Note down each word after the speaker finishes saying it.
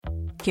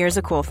Here's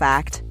a cool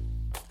fact.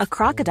 A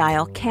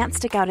crocodile can't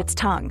stick out its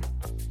tongue.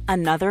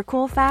 Another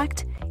cool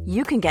fact,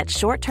 you can get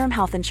short-term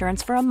health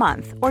insurance for a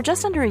month or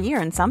just under a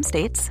year in some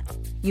states.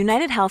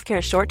 United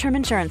Healthcare short-term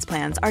insurance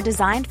plans are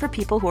designed for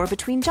people who are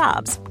between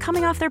jobs,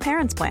 coming off their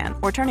parents' plan,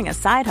 or turning a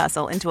side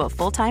hustle into a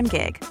full-time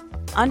gig.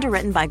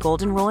 Underwritten by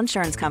Golden Rule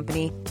Insurance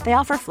Company, they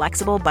offer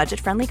flexible,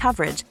 budget-friendly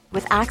coverage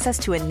with access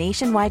to a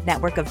nationwide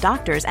network of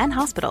doctors and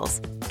hospitals.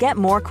 Get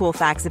more cool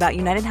facts about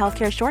United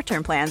Healthcare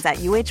short-term plans at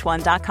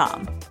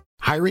uh1.com.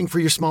 Hiring for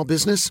your small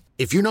business?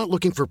 If you're not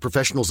looking for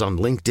professionals on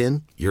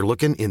LinkedIn, you're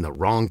looking in the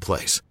wrong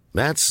place.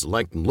 That's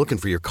like looking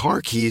for your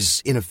car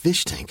keys in a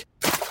fish tank.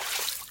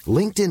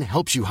 LinkedIn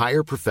helps you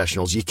hire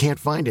professionals you can't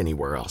find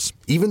anywhere else,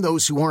 even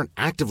those who aren't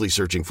actively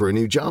searching for a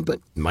new job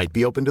but might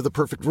be open to the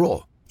perfect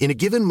role. In a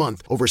given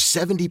month, over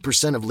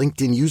 70% of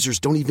LinkedIn users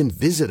don't even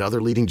visit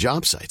other leading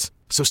job sites.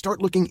 So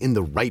start looking in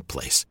the right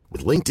place.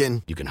 With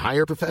LinkedIn, you can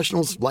hire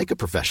professionals like a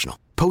professional.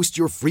 Post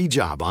your free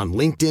job on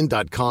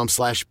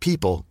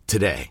linkedin.com/people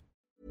today.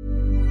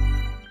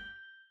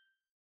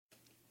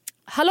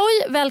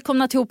 Halloj,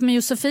 välkomna till Ihop med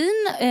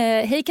Josefin.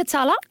 Hej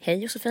Ketsala.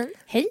 Hej Josefin.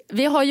 Hej.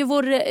 Vi har ju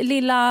vår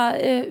lilla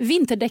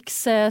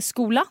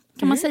vinterdäcksskola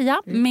kan man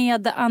säga.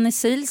 Med Annie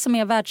Sil som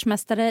är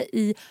världsmästare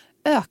i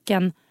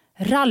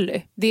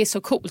ökenrally. Det är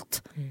så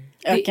coolt.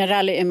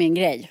 Ökenrally är min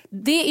grej.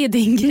 Det är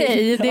din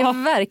grej. Det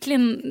är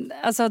verkligen,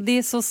 alltså det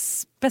är så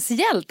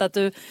speciellt att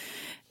du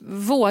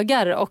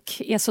vågar och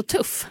är så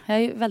tuff.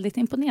 Jag är väldigt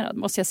imponerad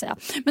måste jag säga.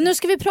 Men nu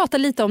ska vi prata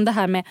lite om det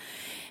här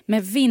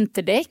med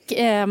vinterdäck.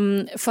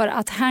 För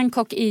att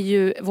Hancock är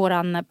ju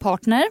våran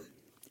partner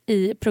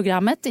i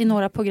programmet, i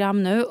några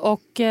program nu.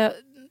 Och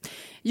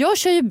jag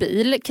kör ju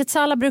bil.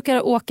 Ketsala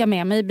brukar åka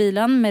med mig i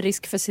bilen med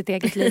risk för sitt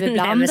eget liv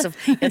ibland. Nej,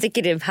 men jag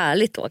tycker det är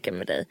härligt att åka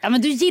med dig. Ja,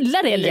 men du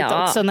gillar det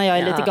lite också när jag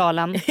är lite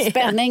galen.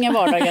 Spänning i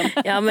vardagen.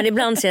 Ja, men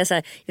ibland säger jag så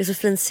här,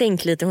 Josefin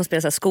sänk lite, hon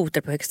spelar så här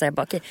skoter på högsta. Jag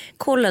bara, okej,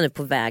 kolla nu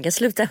på vägen,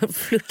 sluta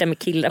flirta med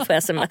killar på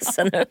sms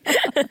nu.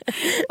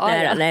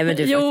 Nej, men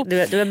du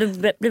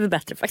har blivit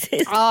bättre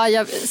faktiskt.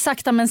 Ja,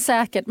 sakta men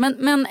säkert.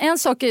 Men en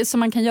sak som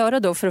man kan göra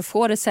då för att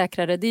få det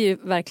säkrare, det är ju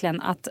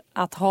verkligen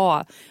att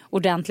ha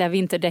ordentliga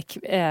vinterdäck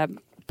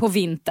på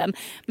vintern.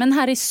 Men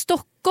här i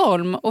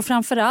Stockholm och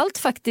framförallt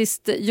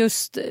faktiskt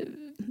just,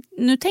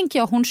 nu tänker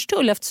jag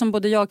Hornstull eftersom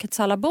både jag och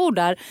Ketsala bor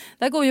där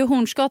går ju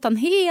Hornsgatan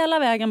hela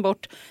vägen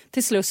bort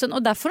till Slussen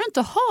och där får du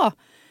inte ha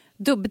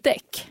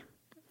dubbdäck.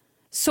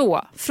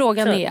 Så,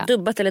 frågan är...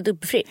 Dubbat eller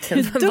dubbfritt?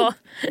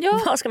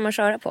 Vad ska man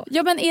köra på?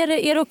 Ja, men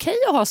är det okej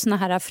att ha såna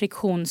här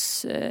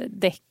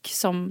friktionsdäck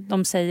som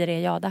de säger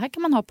är, det här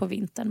kan man ha på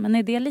vintern, men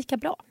är det lika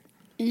bra?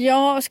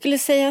 Jag skulle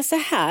säga så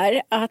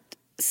här att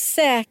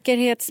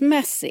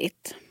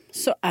säkerhetsmässigt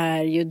så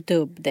är ju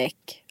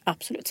dubbdäck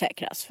absolut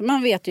säkrast. För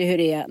man vet ju hur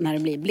det är när det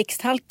blir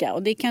blixthalka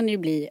och det kan ju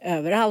bli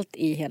överallt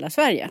i hela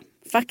Sverige.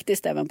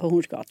 Faktiskt även på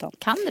Hornsgatan.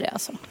 Kan det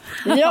alltså?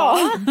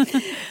 Ja,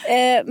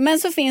 men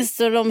så finns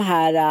det de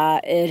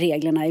här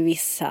reglerna i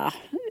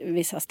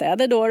vissa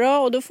städer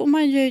då och då får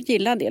man ju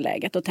gilla det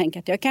läget och tänka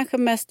att jag kanske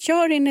mest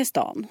kör in i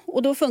stan.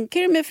 Och då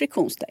funkar det med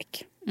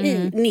friktionsdäck i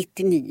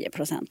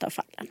 99% av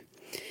fallen.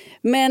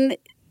 Men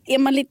är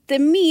man lite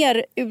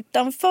mer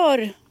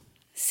utanför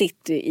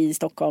city i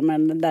Stockholm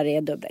än där det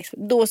är dubbdäck,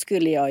 då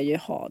skulle jag ju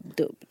ha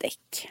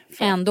dubbdäck.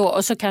 Ändå,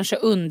 och så kanske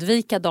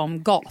undvika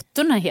de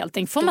gatorna helt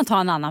enkelt. Får man ta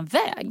en annan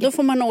väg? Då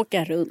får man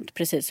åka runt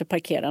precis och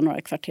parkera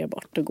några kvarter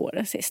bort och gå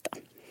det sista.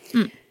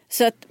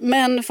 Så att,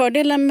 men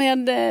fördelen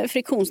med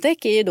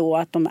friktionsdäck är ju då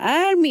att de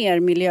är mer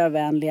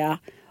miljövänliga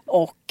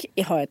och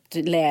har ett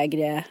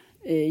lägre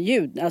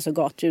ljud, alltså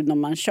gatljud när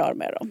man kör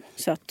med dem.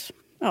 Så att,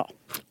 ja.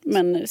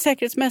 Men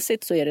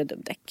säkerhetsmässigt så är det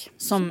dubbdäck.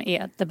 Som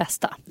är det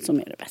bästa. Som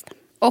är det bästa.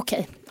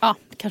 Okej, ja,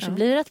 kanske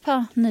blir ett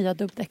par nya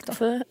dubbdäck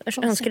då.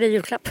 Jag önskar dig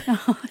julklapp. Ja,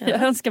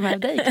 jag önskar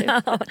med dig.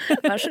 Ja,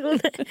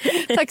 varsågod.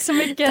 Tack så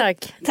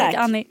mycket. Tack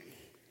Annie.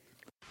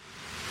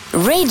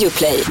 Radio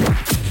Play.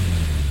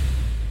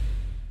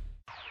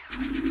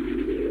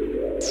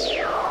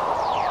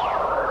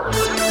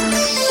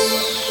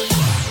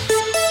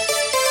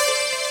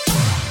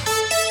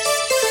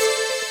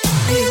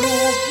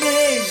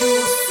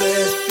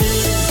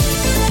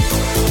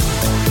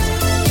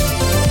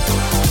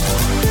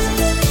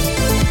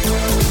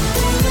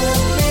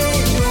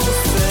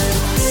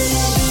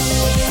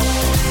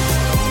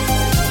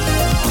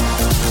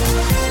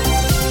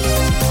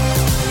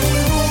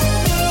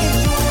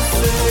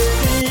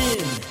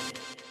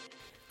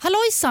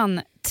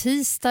 Hallojsan,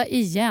 tisdag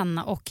igen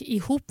och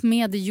ihop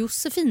med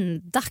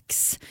Josefin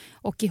dags.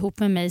 Och ihop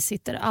med mig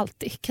sitter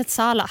alltid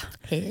Ketsala.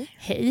 Hej.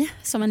 Hej,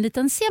 som en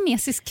liten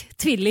siamesisk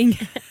tvilling.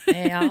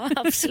 Ja,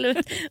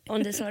 absolut.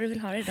 Om det är så du vill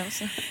ha det idag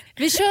så.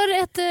 Vi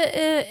kör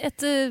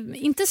ett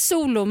inte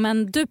solo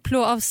men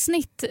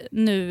duplo-avsnitt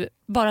nu,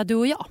 bara du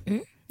och jag.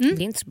 Det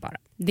är inte så bara.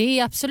 Det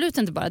är absolut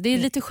inte bara. Det är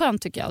lite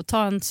skönt tycker jag att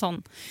ta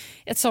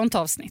ett sånt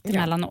avsnitt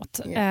emellanåt.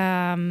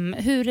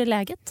 Hur är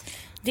läget?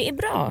 Det är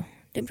bra.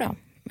 Det är bra.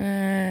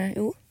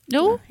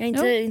 Jo. Jag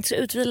är inte så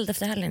utvilad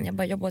efter helgen. Jag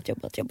bara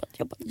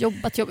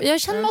jobbat.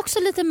 Jag känner mig också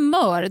lite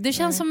mör. Det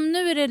känns som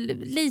nu är det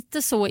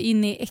lite så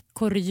in i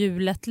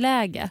ekorrhjulet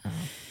läge.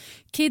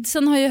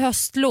 Kidsen har ju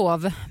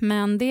höstlov,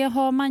 men det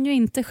har man ju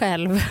inte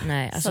själv.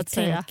 Nej, alltså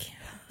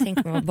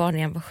tänk mig vad barn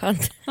igen, vad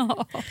skönt.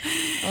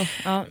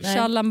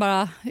 Challan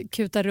bara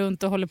kutar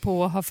runt och håller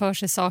på och har för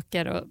sig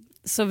saker och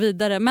så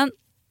vidare. Men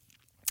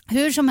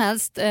hur som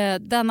helst,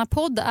 denna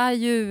podd är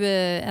ju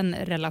en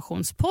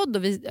relationspodd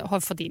och vi har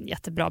fått in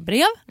jättebra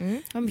brev.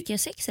 Vad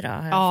mycket sex idag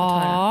har jag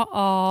fått höra.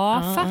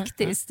 Ja,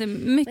 faktiskt.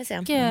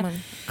 Mycket. Om man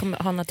kommer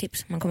ha några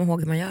tips, man kommer ihåg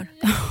hur man gör.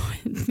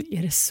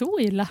 Är det så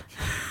illa?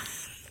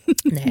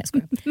 Nej, jag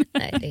skojar.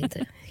 Nej, det är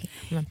inte.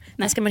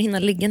 Men ska man hinna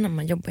ligga när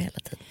man jobbar hela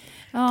tiden?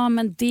 Ja,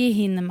 men det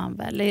hinner man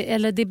väl.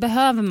 Eller det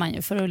behöver man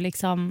ju för att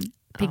liksom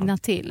pigna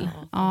till.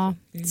 Ja,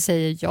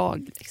 säger jag.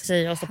 Liksom.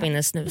 Säger jag, stoppar in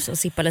en snus och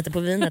sippar lite på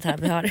vinet här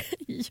vi har.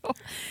 Ja.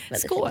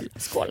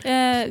 Skål.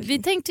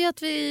 Vi tänkte ju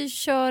att vi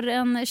kör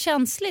en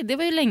känslig. Det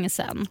var ju länge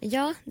sedan.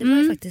 Ja, det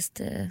var faktiskt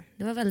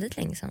det var väldigt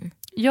länge sedan.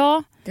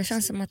 Ja. Det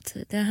känns som att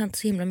det har hänt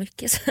så himla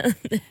mycket sen.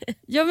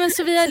 Ja, men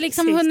så vi har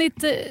liksom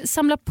hunnit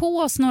samla på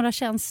oss några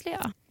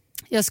känsliga.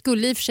 Jag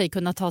skulle i och för sig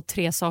kunna ta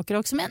 3 saker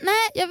också, men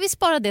nej, jag vill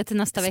spara det till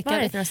nästa vecka.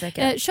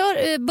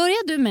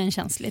 Börjar du med en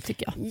känslig,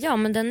 tycker jag. Ja,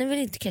 men den är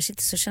väl kanske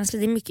inte så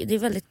känslig.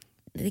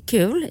 Det är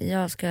kul.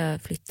 Jag ska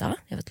flytta.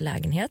 Jag har ett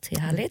lägenhet. Det är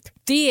härligt.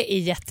 Det är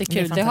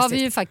jättekul. Det har vi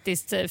ju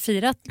faktiskt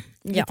firat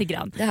lite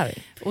grann. Det har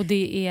vi. Och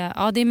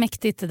det är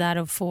mäktigt det där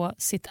att få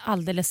sitt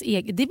alldeles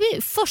eget. Det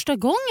blir första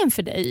gången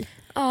för dig.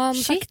 Ja,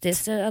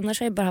 faktiskt. Annars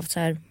har jag bara haft så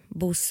här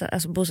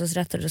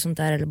bostadsrätter eller sånt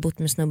där, eller bott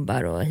med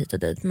snubbar och hit och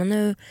dit. Men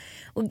nu,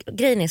 och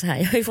grejen är så här,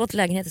 jag har ju fått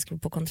lägenhet, jag ska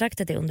på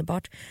kontraktet, det är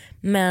underbart.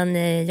 Men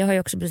jag har ju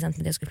också bestämt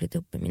mig att jag ska flytta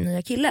upp med min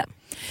nya kille.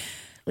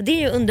 Och det är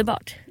ju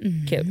underbart.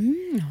 Kul.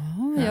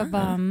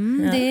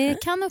 Det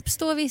kan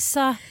uppstå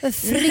vissa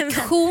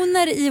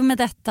friktioner i och med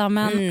detta.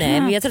 Men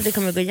men jag tror att det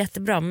kommer att gå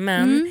jättebra.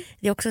 Men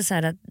det är också så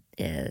här att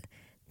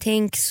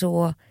tänk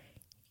så.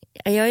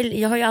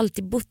 Jag har ju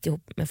alltid bott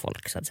ihop med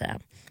folk, så att säga.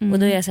 Och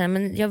då är jag så här,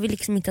 men jag vill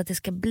liksom inte att det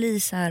ska bli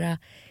så här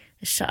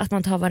att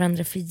man tar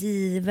varandra för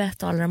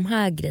givet och alla de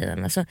här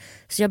grejerna. Så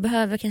jag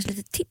behöver kanske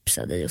lite tips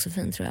av dig,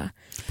 Josefin, tror jag.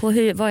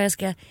 På vad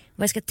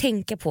jag ska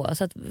tänka på.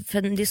 Så att,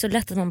 för det är så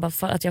lätt att man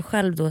bara att jag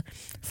själv då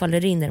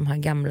faller in i de här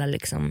gamla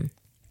liksom.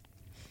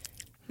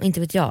 Inte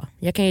vet jag.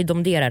 Jag kan ju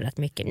domdera rätt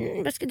mycket.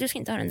 Du ska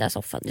inte ha den där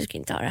soffan. Du ska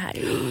inte ha det här.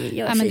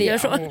 Gör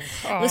så.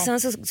 Och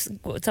sen så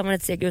tar man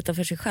ett steg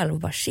utanför sig själv och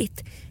bara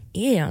shit.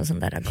 Är jag en sån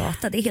där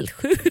gata? Det är helt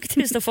sjukt.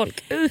 Det står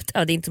folk ut.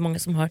 Ja, det är inte många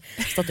som har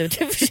stått ut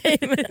för sig.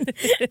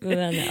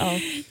 Men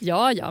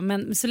Ja,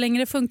 men så länge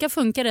det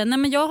funkar det. Nej,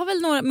 men jag har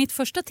väl mitt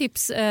första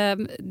tips.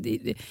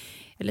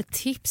 Eller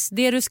tips.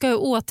 Det du ska ha i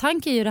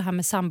åtanke är ju det här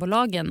med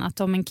sambolagen. Att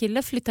om en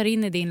kille flyttar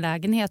in i din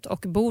lägenhet och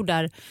bor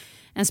där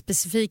en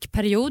specifik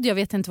period, jag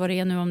vet inte vad det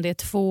är nu, om det är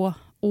 2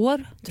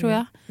 år tror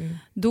jag,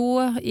 då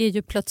är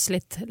ju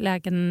plötsligt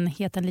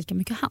lägenheten lika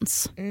mycket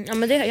hans. Ja,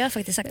 men jag har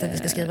faktiskt sagt att vi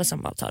ska skriva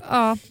samavtal.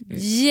 Ja,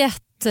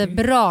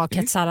 jättebra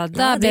Katsara.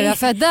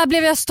 Där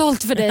blev jag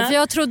stolt för dig, för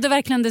jag trodde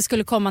verkligen det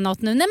skulle komma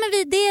något nu. Nej,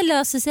 men det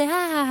löser sig.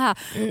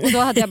 Och då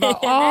hade jag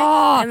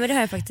bara Nej, men det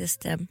har jag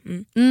faktiskt.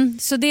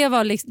 Så det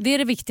är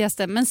det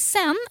viktigaste. Men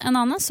sen en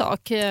annan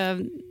sak,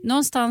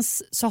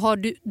 någonstans så har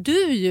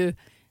du ju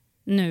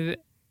nu.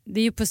 Det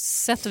är ju på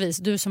sätt och vis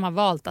du som har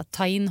valt att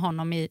ta in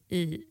honom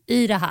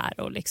i det här.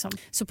 Och liksom.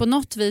 Så på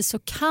något vis så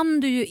kan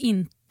du ju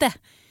inte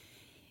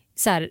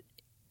så här,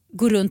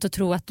 gå runt och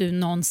tro att du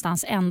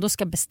någonstans ändå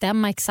ska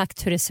bestämma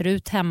exakt hur det ser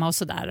ut hemma och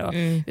sådär.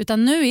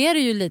 Utan nu är det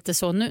ju lite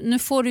så. Nu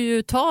får du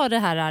ju ta det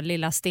här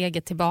lilla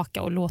steget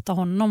tillbaka och låta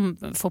honom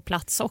få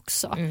plats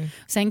också.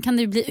 Sen kan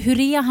det ju bli, hur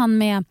är han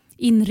med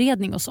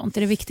inredning och sånt?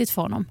 Är det viktigt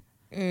för honom?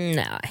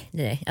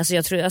 Nej. Alltså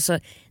jag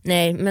tror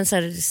nej, men så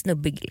här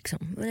snubbig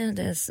liksom.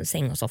 Det är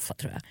säng och soffa,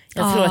 tror jag.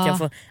 Jag tror att jag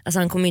får, alltså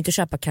han kommer ju inte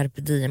köpa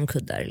carpe diem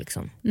kuddar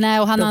liksom. Nej,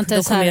 och han har inte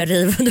då kommer jag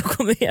riva, då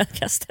kommer jag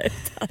kasta ut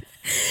han.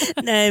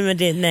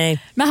 Nej.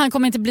 Men han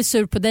kommer inte bli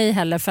sur på dig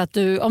heller, för att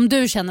om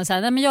du känner så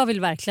här, nej men jag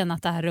vill verkligen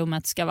att det här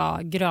rummet ska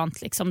vara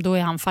grönt liksom, då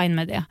är han fine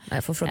med det.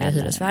 Jag får fråga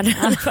hyresvärden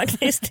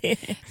faktiskt.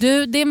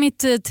 Det är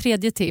mitt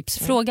 3:e tips.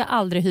 Fråga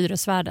aldrig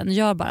hyresvärden,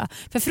 gör bara.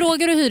 För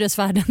frågar du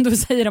hyresvärden, då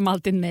säger de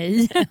alltid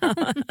nej.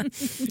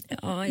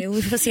 Ja,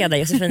 vi får se där,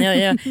 Josefin.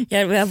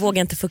 Jag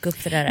vågar inte fucka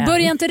upp det där.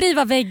 Börja inte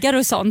riva väggar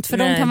och sånt, för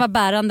de kan vara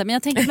bärande. Men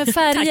jag tänker med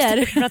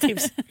färger. Tack, bra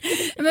tips.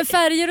 Med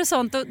färger och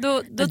sånt.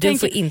 Då du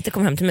får inte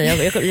komma hem till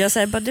mig. Jag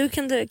säger bara,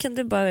 kan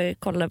du bara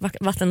kolla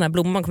vatten den här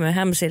blomman, kommer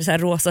hem så är det så här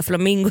rosa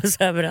flamingos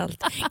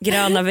överallt.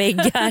 Gröna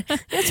väggar.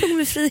 Jag tog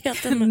mig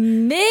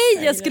friheten.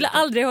 Nej, jag skulle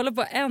aldrig hålla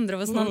på att ändra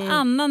hos någon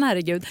annan,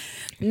 herregud.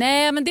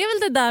 Nej, men det är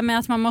väl det där med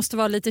att man måste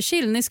vara lite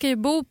chill. Ni ska ju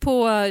bo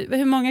på,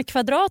 hur många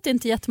kvadrat?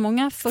 Inte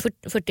jättemånga.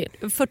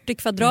 40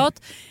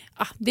 kvadrat.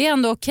 Det är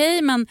ändå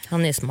okej, men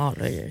han är smal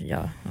och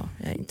jag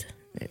är inte.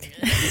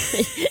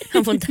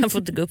 Han får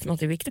inte gå upp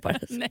något i vikt bara.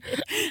 Nej,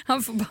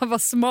 han får bara vara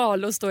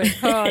smal och stå i ett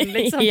hörn.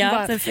 Liksom. Ja,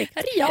 bara, perfekt.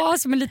 här är jag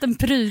som en liten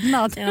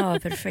prydnad. Ja,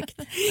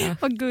 perfekt. Ja.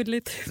 Vad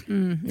gulligt.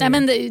 Nej,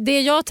 men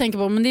det jag tänker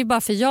på, men det är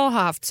bara för jag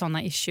har haft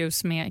såna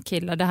issues med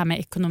killar. Det här med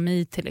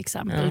ekonomi till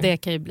exempel. Det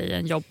kan ju bli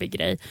en jobbig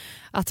grej.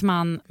 Att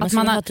man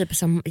har typ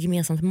som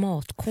gemensamt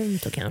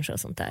matkonto kanske och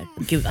sånt där.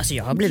 Gud, alltså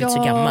jag har blivit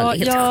så gammal.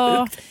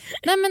 Helt sjukt.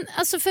 Nej, men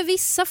alltså för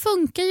vissa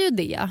funkar ju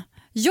det.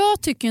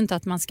 Jag tycker inte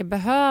att man ska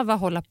behöva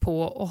hålla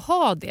på och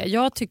ha det.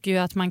 Jag tycker ju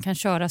att man kan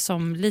köra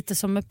lite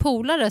som med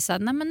polare. Så här,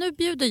 nej men nu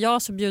bjuder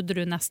jag så bjuder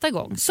du nästa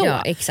gång. Så.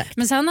 Ja, exakt.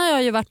 Men sen har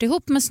jag ju varit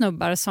ihop med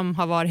snubbar som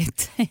har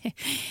varit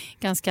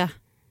ganska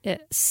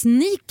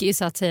sneaky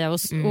så att säga.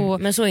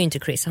 Men så är inte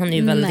Chris. Han är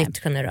ju väldigt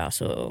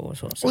generös och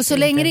så. Och så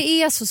länge det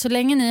är så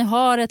länge ni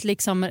har ett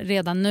liksom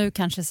redan nu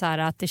kanske så här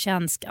att det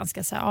känns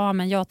ganska så här,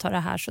 men jag tar det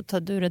här så tar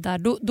du det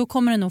där. Då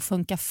kommer det nog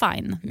funka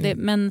fine.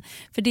 Men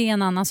för det är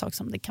en annan sak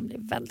som det kan bli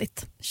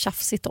väldigt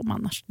tjafsigt om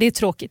annars. Det är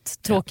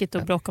tråkigt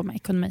att bråka om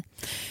ekonomi.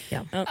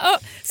 Ja.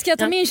 Ska jag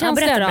ta min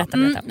känsla då? Berätta.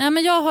 Nej,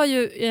 men jag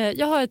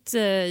har ett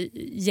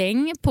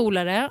gäng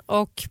polare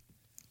och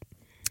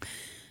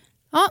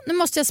nu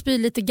måste jag spy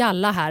lite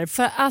galla här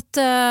för att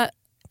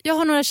jag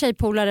har några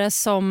tjejpolare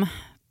som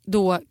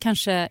då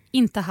kanske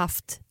inte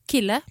haft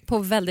kille på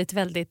väldigt,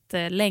 väldigt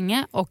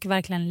länge och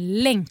verkligen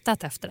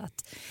längtat efter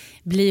att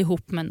bli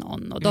ihop med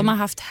någon. Och de har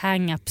haft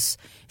hang-ups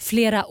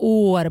flera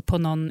år på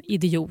någon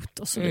idiot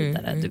och så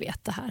vidare. Du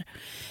vet det här.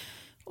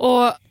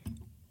 Och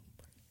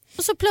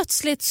så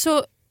plötsligt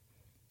så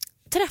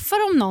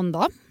träffar de någon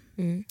då.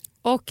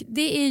 Och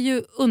det är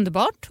ju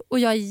underbart och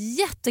jag är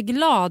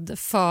jätteglad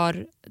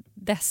för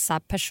dessa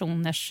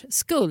personers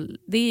skull.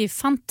 Det är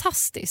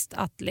fantastiskt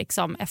att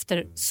liksom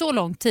efter så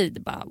lång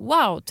tid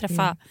bara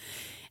träffa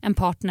en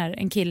partner,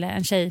 en kille,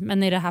 en tjej,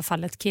 men i det här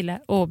fallet kille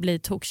och bli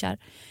tokkär.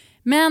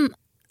 Men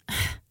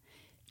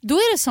då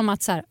är det som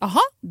att så här,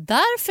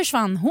 där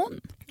försvann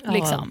hon.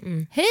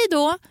 Liksom. Hej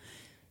då.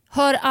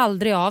 Hör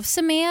aldrig av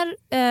sig mer,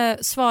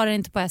 svarar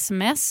inte på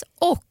sms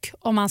och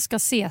om man ska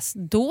ses,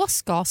 då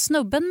ska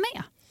snubben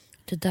med.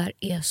 Det där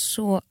är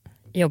så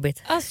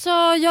jobbigt. Alltså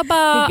jag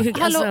bara det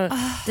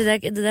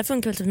där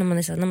funkar väl typ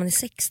när man är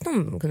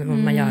 16 kunde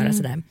man göra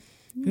sådär.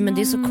 Men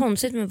det är så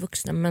konstigt med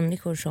vuxna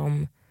människor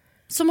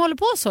som håller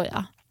på så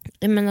ja.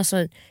 Men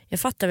alltså jag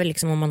fattar väl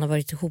liksom om man har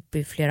varit ihop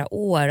i flera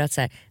år att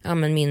så här,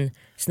 men min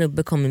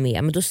snubbe kommer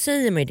med, men då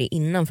säger man ju det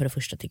innan för det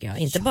första tycker jag.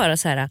 Inte bara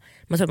så här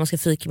man tror att man ska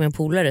fika med en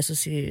polare så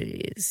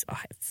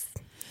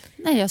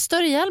nej, jag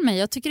stör ihjäl mig.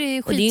 Jag tycker det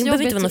är skitjobbigt. Och det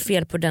behöver inte vara något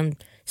fel på den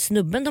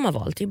snubben de har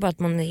valt. Det är bara att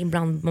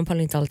man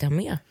pallar inte alltid ha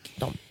med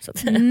dem. Så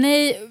att.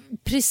 Nej,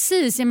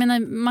 precis. Jag menar,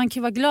 man kan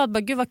ju vara glad.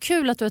 Bara, gud vad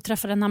kul att du har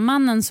träffat den här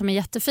mannen som är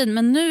jättefin.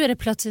 Men nu är det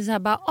plötsligt så här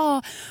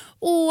bara,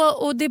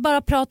 och det är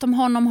bara prat om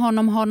honom.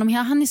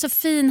 Han är så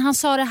fin, han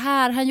sa det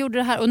här, han gjorde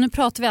det här. Och nu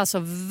pratar vi alltså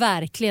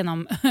verkligen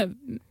om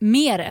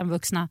mer än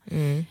vuxna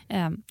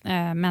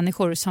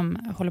människor som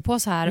håller på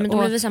så här. Men då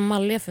blir vi så här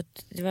malliga för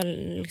att det var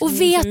liksom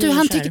och vet du,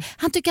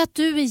 han tycker att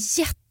du är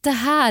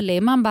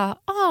jättehärlig. Man bara,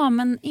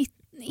 men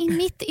i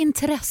mitt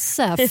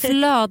intresse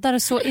flödar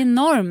så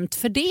enormt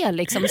för det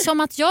liksom.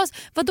 Som att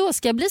vadå,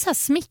 ska jag bli så här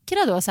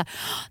smickrad då? Så här,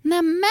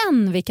 nej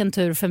men vilken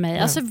tur för mig.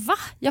 Alltså va?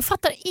 Jag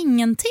fattar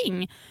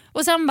ingenting.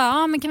 Och sen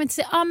bara, men kan vi inte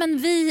säga, men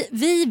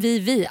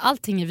vi,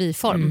 allting i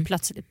vi-form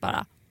plötsligt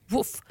bara,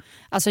 woof.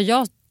 Alltså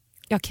jag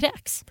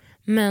kräks.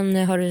 Men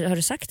har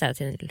du sagt det här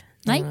till?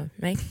 Nej,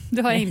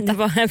 det har jag inte. Det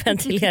var en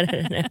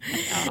ventilerare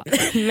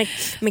nu.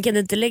 men kan du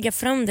inte lägga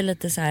fram det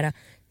lite så här?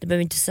 Du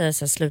behöver inte säga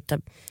så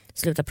här,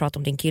 sluta prata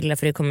om din kille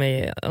för det kommer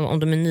ju, om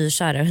de är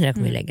nykära det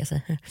kommer ju lägga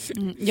sig.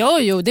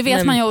 Jo, det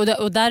vet man ju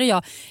och där är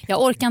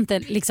jag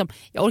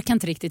orkar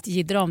inte riktigt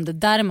jiddra om det.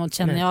 Däremot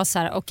känner jag så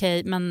här,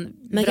 okej, men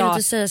kan du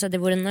inte säga så att det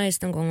vore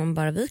nice någon gång om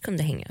bara vi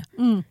kunde hänga.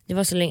 Det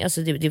var så länge,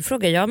 alltså det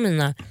frågar jag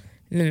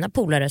mina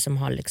polare som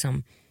har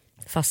liksom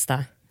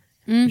fasta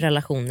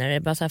relationer.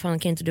 Bara så här, fan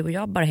kan inte du och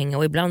jag bara hänga?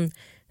 Och ibland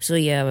så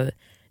är jag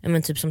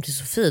men typ som till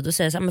Sofie, då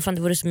säger jag så här, men fan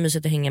det vore så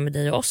mysigt att hänga med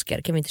dig och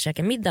Oscar, kan vi inte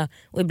käka middag?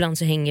 Och ibland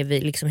så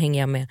hänger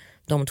jag med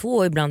de två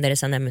och ibland är det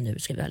så här, nej men nu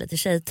ska vi ha lite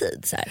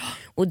tjejtid så här.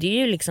 Och det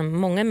är ju liksom,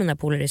 många av mina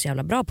polare är så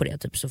jävla bra på det,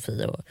 typ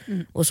Sofie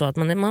och så att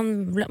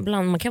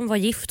man kan vara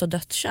gift och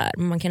dödskär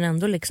men man kan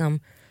ändå liksom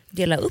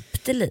dela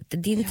upp det lite,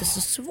 det är inte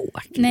så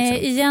svårt liksom. Nej,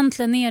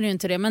 egentligen är det ju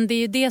inte det, men det är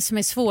ju det som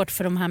är svårt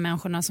för de här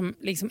människorna som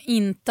liksom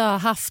inte har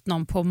haft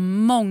någon på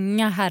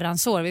många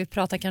herrans år. Vi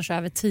pratar kanske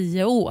över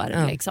 10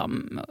 år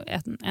liksom,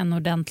 en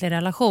ordentlig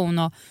relation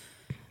och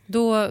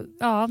då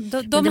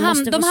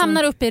de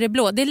hamnar uppe i det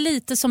blå. Det är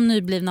lite som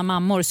nyblivna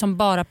mammor som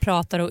bara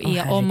pratar och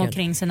är om och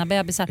kring sina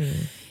bebisar.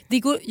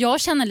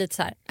 jag känner lite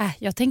så här,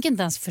 jag tänker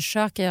inte ens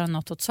försöka göra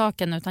något åt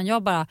saken, utan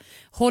jag bara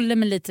håller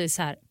mig lite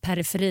så här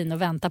periferin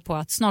och väntar på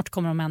att snart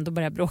kommer de ändå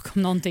börja bråka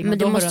om någonting. Men och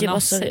då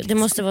det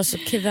måste vara så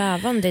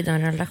kvävande i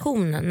den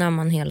relationen när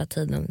man hela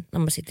tiden, när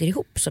man sitter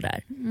ihop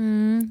sådär.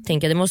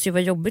 Tänker det måste ju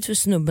vara jobbigt för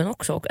snubben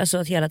också, alltså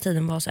att hela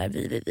tiden vara så här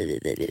vi.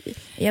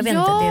 Jag vet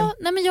inte det.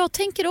 Nej, men jag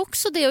tänker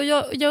också det, och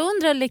jag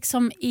undrar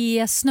liksom,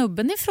 är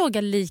snubben i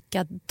fråga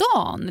lika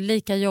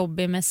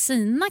jobbig med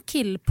sina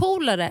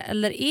killpolare,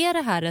 eller är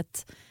det här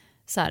ett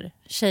så här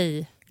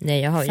tjej?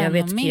 Nej, jag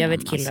vet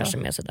killar alltså,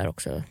 som är sådär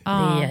också.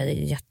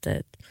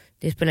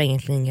 Det spelar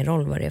egentligen ingen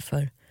roll vad det är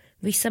för.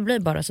 Vissa blir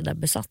bara sådär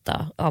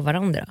besatta av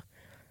varandra.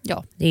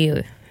 Ja. Det är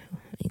ju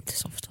inte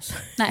soft alltså.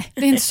 Nej,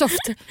 det är inte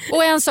soft.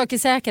 Och en sak är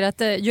säker,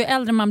 att ju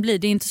äldre man blir,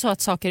 det är inte så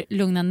att saker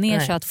lugnar ner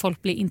sig, att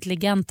folk blir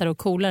intelligentare och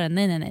coolare.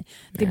 Nej.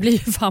 Det blir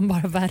ju fan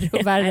bara värre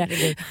och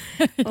värre.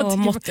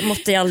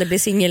 Måtte jag aldrig bli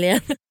singel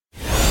igen.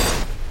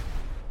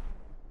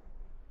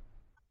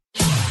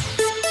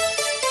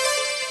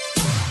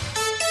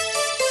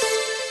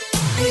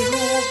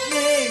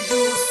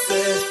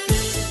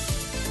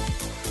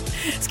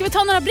 Ska vi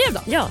ta några brev då?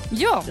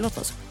 Ja.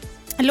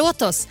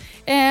 Låt oss.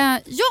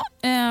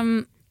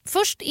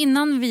 Först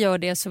innan vi gör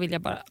det så vill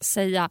jag bara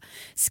säga,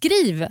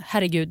 skriv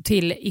herregud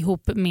till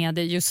Ihop med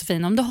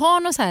Josefin om du har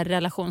något så här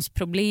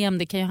relationsproblem.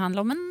 Det kan ju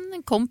handla om en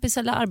kompis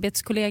eller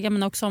arbetskollega,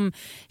 men också om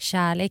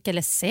kärlek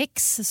eller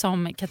sex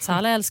som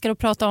Katsala älskar att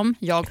prata om.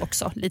 Jag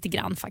också, lite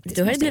grann faktiskt.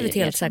 Du har ju blivit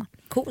helt så här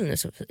cool nu,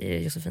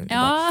 Josefin.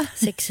 Ja.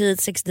 Sex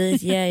hit, sex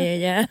dit,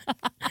 yeah.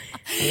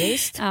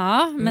 Visst.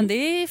 Ja, men det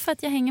är för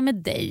att jag hänger med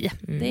dig.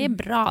 Det är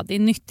bra, det är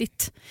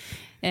nyttigt.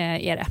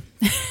 Är det.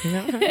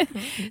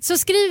 Så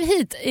skriv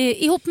hit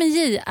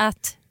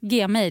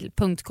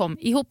ihopmedj@gmail.com.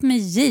 Ihop med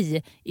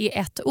j i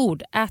ett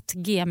ord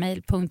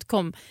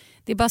 @gmail.com.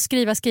 Det är bara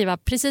skriva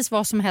precis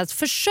vad som helst.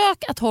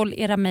 Försök att hålla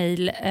era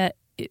mejl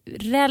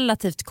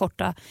relativt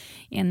korta,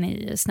 är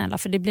ni snälla,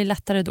 för det blir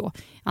lättare då.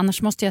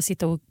 Annars måste jag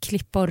sitta och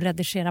klippa och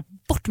redigera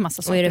bort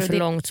massa saker. Och är det för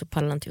långt så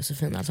pallar inte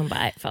Josefin som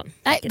bara,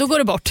 nej, då går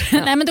det bort.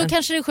 Nej, men då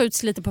kanske det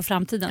skjuts lite på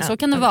framtiden. Så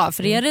kan det vara.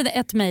 För är det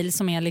ett mejl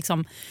som är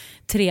liksom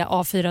 3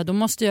 A4, då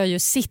måste jag ju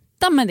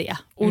sitta med det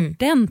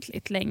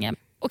ordentligt länge.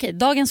 Okej,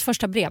 dagens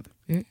första brev.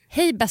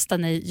 Hej bästa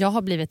ni, jag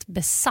har blivit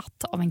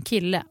besatt av en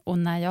kille, och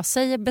när jag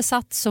säger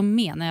besatt så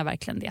menar jag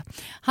verkligen det.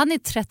 Han är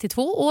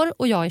 32 år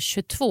och jag är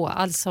 22,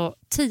 alltså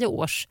 10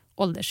 års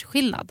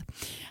åldersskillnad.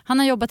 Han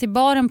har jobbat i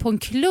baren på en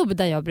klubb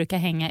där jag brukar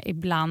hänga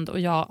ibland, och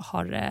jag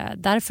har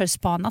därför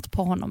spanat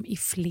på honom i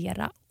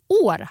flera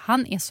år.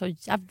 Han är så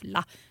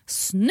jävla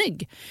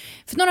snygg.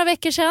 För några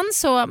veckor sedan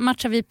så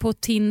matchade vi på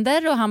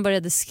Tinder och han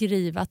började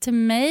skriva till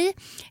mig.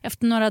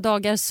 Efter några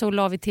dagar så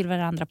la vi till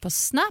varandra på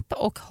Snap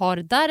och har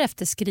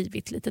därefter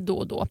skrivit lite då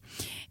och då.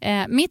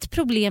 Mitt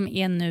problem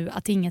är nu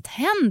att inget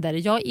händer.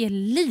 Jag är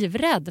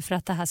livrädd för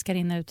att det här ska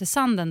rinna ut i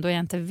sanden, då jag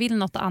inte vill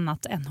något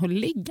annat än att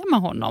ligga med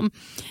honom.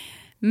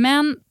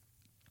 Men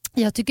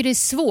jag tycker det är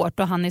svårt,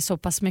 och han är så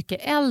pass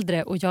mycket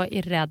äldre och jag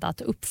är rädd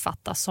att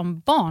uppfattas som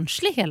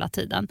barnslig hela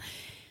tiden.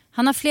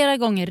 Han har flera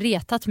gånger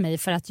retat mig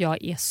för att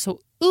jag är så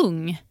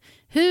ung.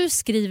 Hur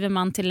skriver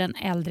man till en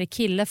äldre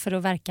kille för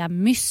att verka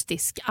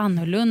mystisk,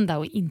 annorlunda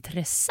och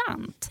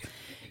intressant?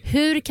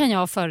 Hur kan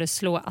jag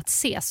föreslå att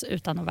ses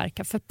utan att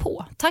verka för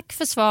på? Tack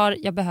för svar,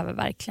 jag behöver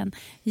verkligen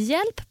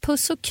hjälp,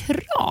 puss och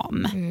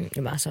kram.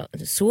 Alltså,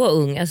 så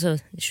ung, alltså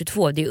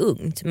 22 det är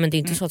ungt, men det är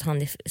inte så att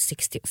han är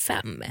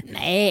 65.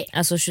 Nej.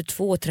 Alltså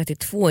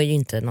 22-32 är ju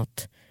inte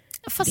något.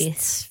 Fast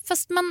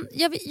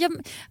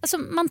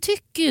man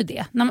tycker ju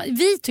det.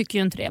 Vi tycker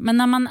ju inte det. Men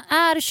när man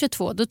är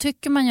 22 då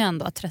tycker man ju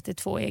ändå att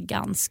 32 är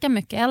ganska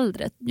mycket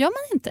äldre. Gör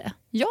man inte?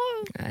 Jag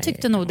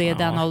tyckte nog det i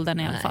den åldern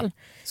i alla fall.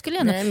 Skulle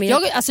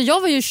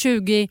jag var ju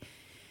 20.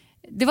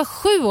 Det var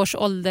 7 års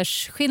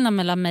åldersskillnad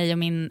mellan mig och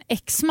min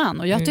exman,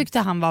 och jag tyckte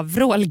han var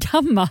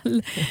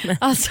vrålgammal.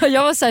 Alltså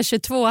jag var så här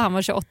 22 och han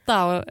var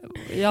 28 och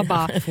jag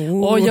bara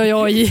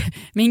oj,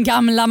 min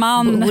gamla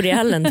man. Bor i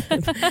Hallen.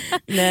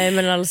 Nej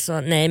men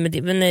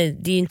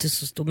det är inte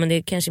så stort, men det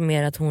är kanske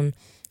mer att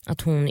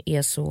hon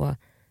är så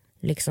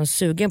liksom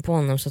sugen på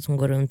honom så att hon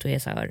går runt och är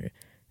så här,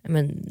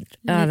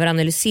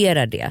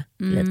 överanalyserar det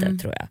lite,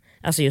 tror jag.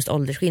 Alltså just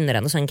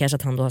åldersskillnaden, och sen kanske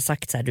att han då har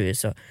sagt så här, du är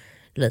så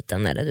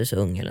liten eller du är så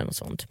ung eller något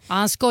sånt. Ja,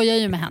 han skojar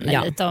ju med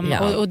henne lite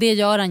och det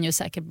gör han ju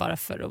säkert bara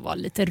för att vara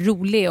lite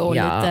rolig och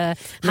lite.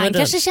 Han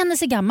kanske känner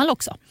sig gammal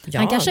också.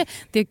 Han kanske,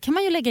 det kan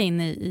man ju lägga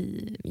in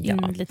i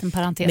en liten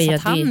parentes,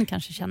 att han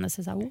kanske känner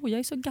sig så här, jag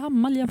är så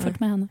gammal jämfört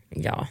med henne.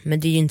 Ja, men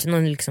det är ju inte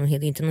någon liksom, det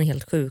är inte någon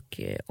helt sjuk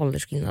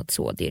åldersskillnad,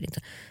 så det är det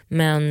inte.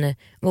 Men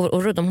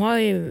och de har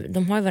ju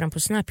varandra på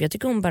Snap. Jag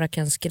tycker hon bara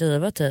kan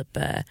skriva typ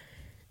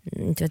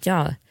inte vet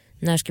jag,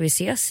 när ska vi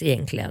ses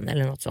egentligen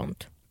eller något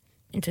sånt.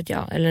 Inte vet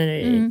jag, eller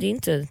det är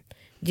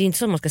inte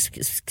så att man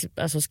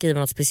ska skriva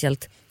något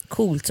speciellt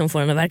coolt som får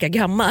den att verka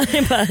gammal.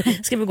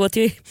 Ska vi gå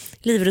till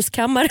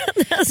Livsrustkammaren?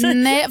 Alltså.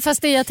 Nej,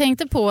 fast det jag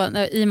tänkte på,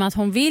 i och med att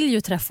hon vill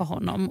ju träffa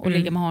honom och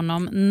ligga med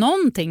honom,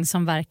 någonting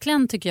som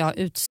verkligen tycker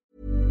jag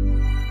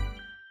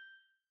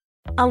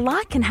A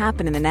lot can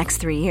happen in the next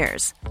 3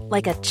 years.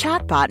 Like a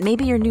chatbot may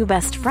be your new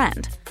best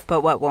friend.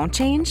 But what won't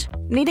change?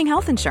 Needing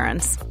health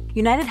insurance.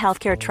 United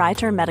Healthcare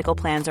Tri-Term Medical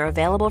Plans are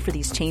available for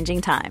these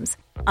changing times.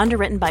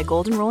 Underwritten by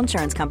Golden Rule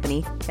Insurance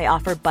Company, they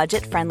offer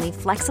budget-friendly,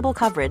 flexible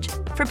coverage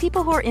for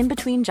people who are in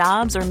between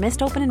jobs or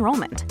missed open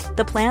enrollment.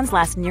 The plans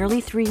last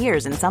nearly 3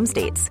 years in some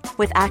states,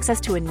 with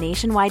access to a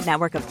nationwide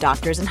network of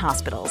doctors and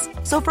hospitals.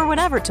 So for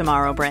whatever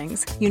tomorrow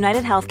brings,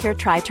 United Healthcare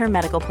Tri-Term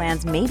Medical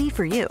Plans may be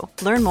for you.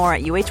 Learn more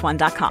at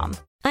uh1.com.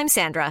 I'm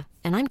Sandra,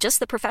 and I'm just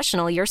the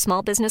professional your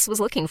small business was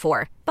looking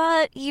for.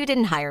 But you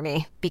didn't hire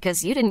me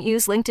because you didn't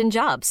use LinkedIn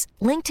Jobs.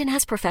 LinkedIn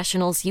has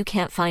professionals you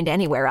can't find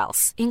anywhere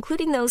else,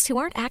 including those who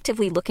aren't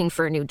actively looking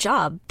for a new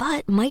job,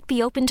 but might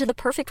be open to the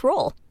perfect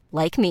role,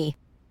 like me.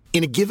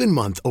 In a given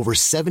month, over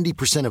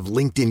 70% of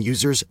LinkedIn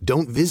users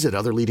don't visit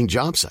other leading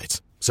job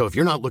sites. So if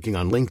you're not looking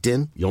on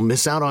LinkedIn, you'll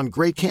miss out on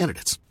great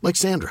candidates like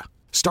Sandra.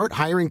 Start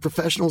hiring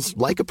professionals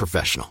like a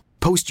professional.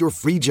 Post your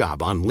free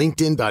job on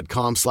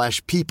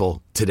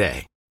linkedin.com/people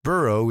today.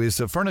 Burrow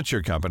is a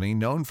furniture company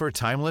known for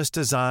timeless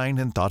design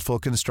and thoughtful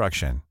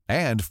construction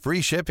and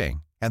free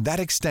shipping, and that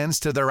extends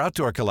to their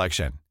outdoor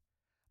collection.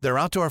 Their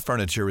outdoor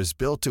furniture is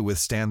built to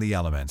withstand the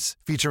elements,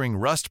 featuring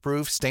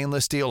rust-proof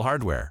stainless steel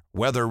hardware,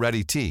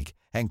 weather-ready teak,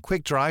 and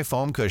quick-dry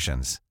foam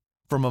cushions.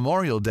 For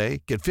Memorial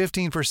Day, get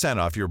 15%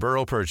 off your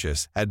Burrow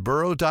purchase at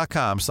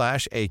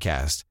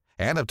burrow.com/acast,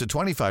 and up to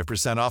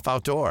 25% off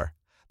outdoor.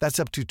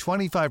 That's up to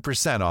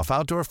 25% off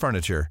outdoor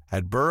furniture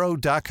at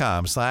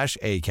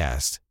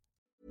burrow.com/acast.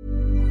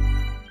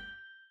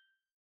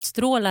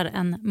 Strålar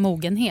en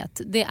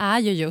mogenhet, det är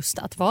ju just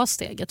att vara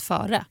steget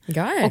före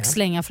och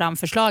slänga fram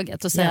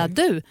förslaget och säga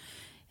du,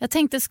 jag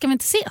tänkte ska vi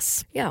inte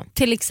ses? Ja.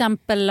 Till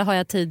exempel har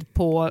jag tid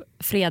på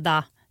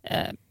fredag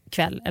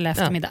kväll eller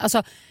eftermiddag.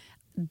 Alltså,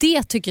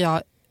 det tycker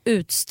jag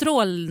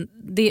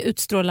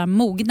utstrålar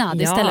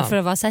mognad istället för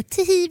att vara så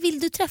här, vill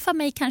du träffa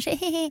mig kanske?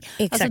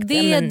 Exakt, alltså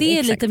det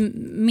är lite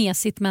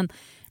mesigt,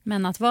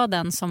 men att vara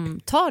den som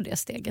tar det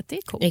steget, det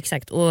är coolt.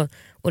 Exakt, och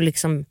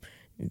liksom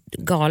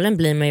galen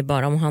blir man ju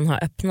bara om han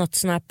har öppnat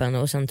snappen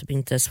och sen typ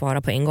inte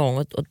svarar på en gång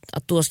och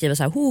att då skriva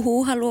så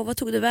här, hallå, vad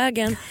tog du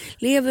vägen?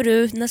 Lever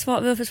du?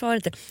 Varför svarar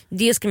inte?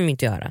 Det ska man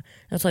inte göra.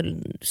 Alltså,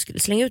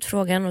 släng ut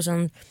frågan och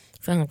sen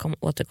får han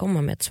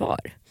återkomma med ett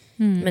svar.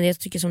 Men jag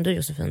tycker som du,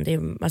 Josefin,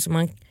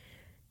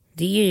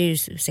 det är ju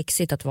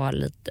sexigt att vara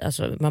lite,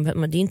 alltså, det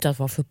är inte att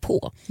vara för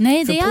på.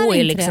 Nej, för det på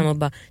är liksom inte och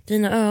bara,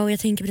 dina ögon, jag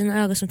tänker på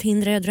dina ögon som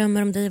tindrar, jag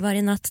drömmer om dig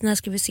varje natt, när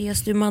ska vi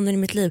ses, du är mannen i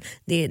mitt liv.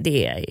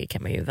 Det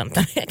kan man ju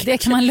vänta med. Det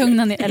kan man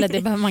lugna ner, eller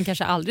det behöver man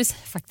kanske aldrig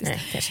faktiskt.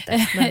 Nej, kanske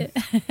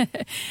inte.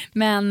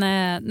 Men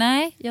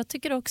nej, jag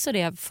tycker också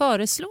det.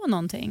 Föreslå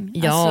någonting.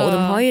 Ja, alltså... och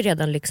de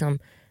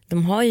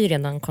har ju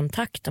redan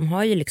kontakt, de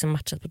har ju liksom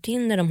matchat på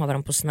Tinder, de har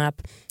varandra på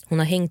Snap, hon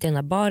har hängt i den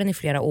här baren i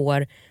flera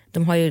år.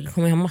 De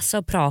kommer ju ha massa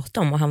att prata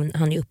om och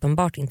han är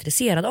uppenbart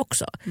intresserad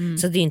också.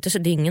 Så det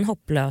är ingen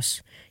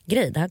hopplös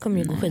grej. Det här kommer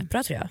ju gå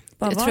skitbra, tror jag.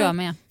 Det tror jag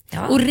med.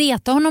 Ja. Och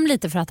reta honom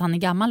lite för att han är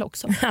gammal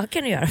också. Ja,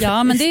 kan du göra.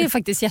 Ja, men det är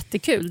faktiskt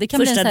jättekul. Det kan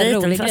första bli en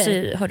dejten, rolig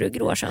grej. Har du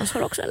grå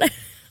könshår också eller?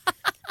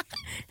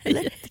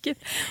 Jättekul.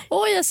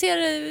 Jag ser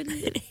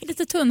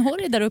lite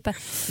tunnhårig där uppe.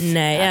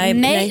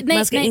 Nej,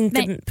 man ska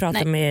inte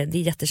prata med, det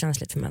är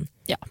jättekänsligt för män.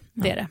 Ja,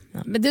 det är det.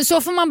 Men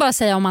så får man bara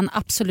säga om man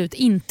absolut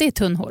inte är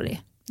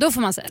tunnhårig. Då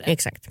får man säga det.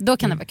 Exakt. Då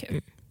kan det vara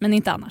kul. Men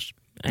inte annars.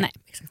 Nej.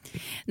 Exakt.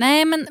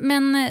 Nej,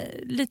 men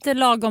lite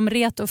lagom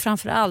ret och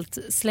framförallt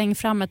släng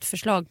fram ett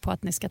förslag på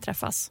att ni ska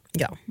träffas.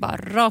 Ja. Bara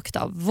rakt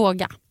av.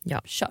 Våga.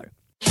 Ja. Kör.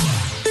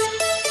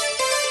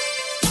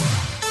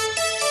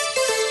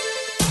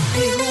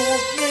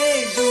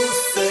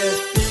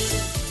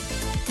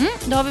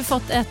 Då har vi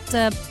fått ett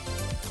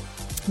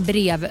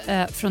brev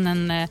från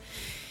en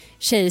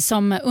tjej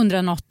som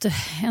undrar något,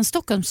 en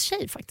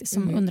Stockholmstjej faktiskt,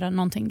 som undrar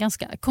någonting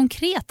ganska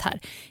konkret här.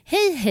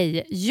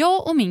 Hej,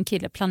 jag och min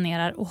kille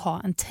planerar att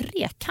ha en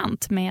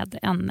trekant med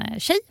en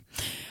tjej.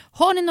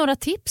 Har ni några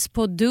tips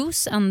på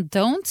do's and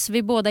don'ts?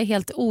 Vi båda är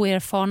helt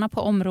oerfarna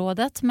på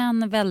området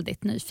men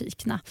väldigt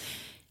nyfikna.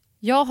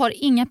 Jag har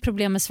inga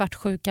problem med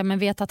svartsjuka men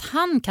vet att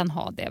han kan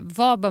ha det.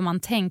 Vad bör man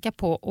tänka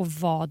på och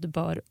vad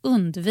bör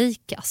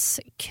undvikas?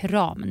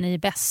 Kram, ni är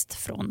bäst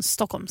från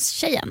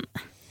Stockholmstjejen.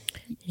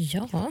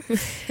 Ja,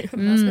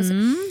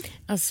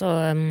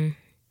 alltså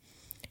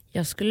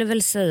jag skulle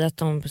väl säga att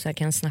de så här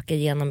kan snacka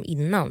igenom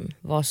innan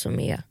vad som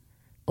är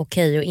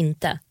okej och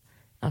inte.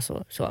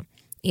 Alltså så.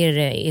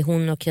 Är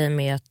hon okej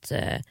med att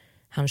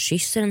han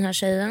kysser den här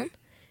tjejen?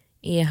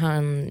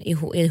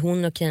 Är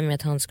hon okej med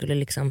att han skulle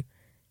liksom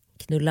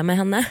knulla med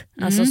henne?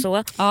 Alltså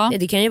så. Ja.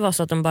 Det kan ju vara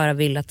så att de bara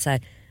vill att så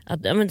här,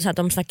 att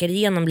de snackar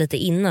igenom lite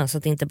innan så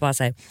att det inte bara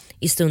så här,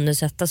 i stunden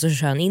sätta så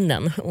kör han in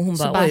den och hon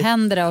så bara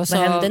händer det och så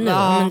vad händer nu?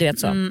 Ja. Men du vet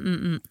så.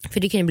 För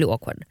det kan ju bli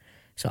awkward.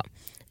 Så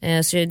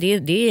det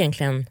är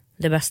egentligen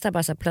det bästa,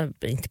 bara så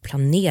här, inte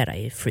planera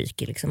i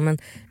freaky liksom,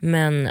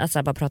 men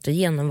alltså bara prata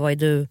igenom vad är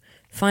du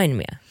fine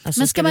med.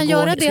 Alltså, men ska man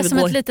göra det som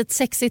ett litet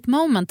sexigt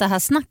moment, det här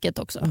snacket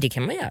också? Det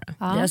kan man göra.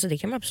 Ja. Det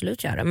kan man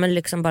absolut göra, men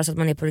liksom bara så att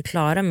man är på det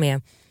klara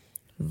med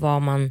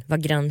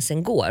vad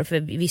gränsen går, för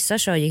vissa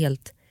kör ju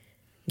helt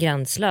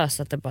gränslöst.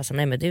 Att det bara så,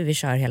 nej men vi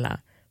kör hela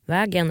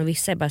vägen. Och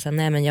vissa är bara så,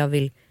 nej men jag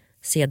vill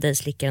se dig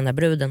slicka den där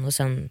bruden och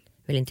sen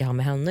vill inte jag ha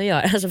med henne att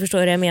göra. Alltså förstår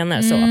du vad jag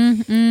menar?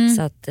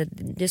 Så att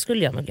det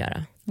skulle jag nog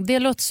göra. Det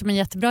låter som en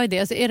jättebra idé.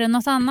 Alltså, är det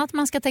något annat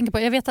man ska tänka på?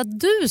 Jag vet att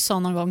du sa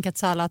någon gång,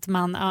 Katsala,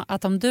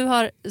 att om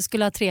du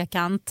skulle ha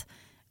trekant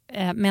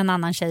med en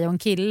annan tjej och en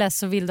kille,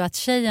 så vill du att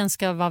tjejen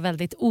ska vara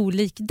väldigt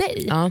olik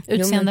dig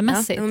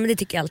utseendemässigt. Men det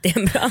tycker jag alltid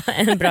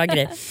är en bra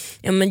grej.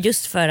 Ja, men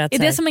just för att, är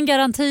det som en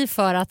garanti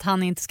för att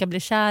han inte ska bli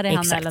kär i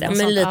henne? Exakt, eller något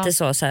men sånt?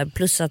 lite så här,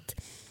 plus att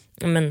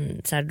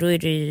så här, då är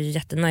det ju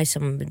jättenice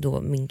om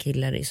då min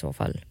kille i så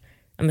fall.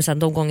 Men så här,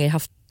 de gånger jag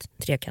haft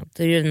trekant,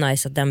 då är det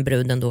nice att den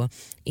bruden då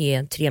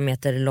är 3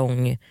 meter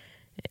lång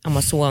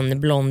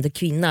amazonblond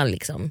kvinna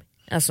liksom.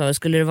 Alltså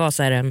skulle det vara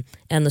så här en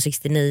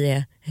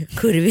 1,69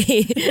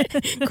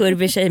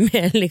 kurvig tjej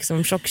med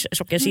liksom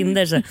tjocka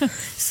kinder,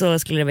 så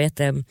skulle det vara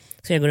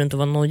så jag går runt och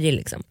vara nojig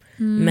liksom.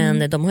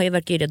 Men de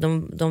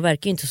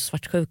verkar ju inte så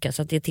svartsjuka,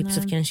 så att det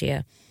tipset kanske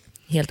är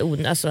helt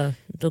alltså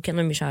då kan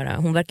de ju köra.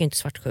 Hon verkar inte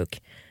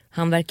svartsjuk.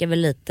 Han verkar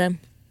väl lite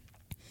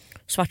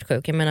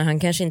svartsjuk. Jag menar, han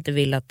kanske inte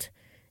vill att,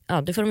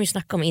 det får de ju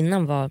snacka om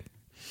innan,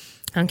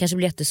 han kanske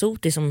blir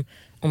jättesotig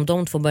om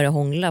de får börja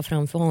hångla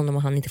framför honom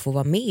och han inte får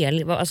vara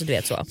med. Alltså du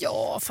vet så.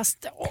 Ja,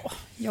 fast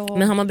ja.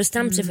 Men har man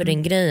bestämt sig för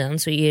den grejen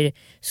så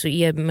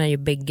är man ju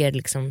bägge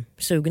liksom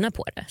sugna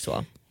på det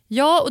så.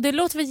 Ja, och det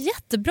låter väl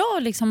jättebra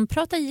liksom,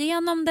 prata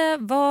igenom det.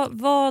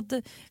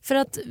 För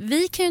att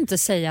vi kan ju inte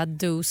säga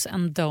do's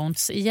and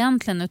don'ts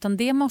egentligen, utan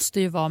det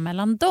måste ju vara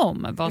mellan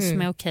dem vad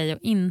som är okej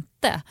och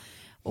inte.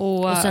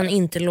 Och sen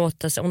inte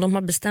låta sig, om de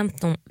har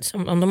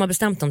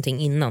bestämt någonting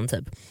innan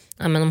typ.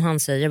 Ja, men om han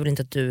säger, jag vill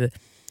inte att du,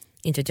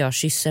 inte att jag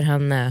kysser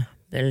henne,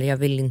 eller jag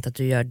vill inte att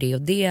du gör det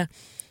och det,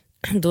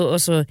 då,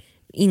 och så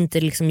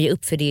inte liksom ge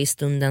upp för det i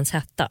stundens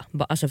hetta.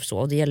 Alltså för så,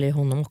 och det gäller ju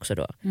honom också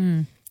då.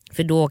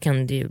 För då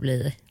kan det ju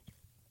bli,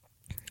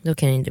 då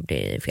kan det inte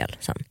bli fel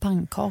sen.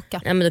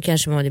 Pannkaka. Ja, men då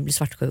kanske man blir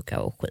svartsjuka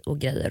och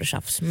grejer och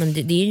tjafs. Men det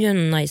är ju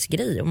en nice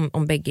grej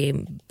om bägge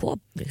är på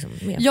liksom,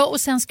 med. Ja,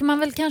 och sen ska man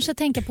väl kanske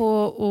tänka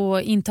på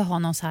att inte ha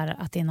någon så här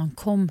att det är någon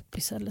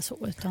kompis eller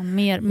så, utan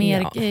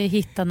mer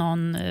hitta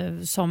någon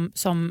som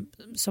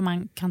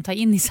man kan ta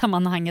in i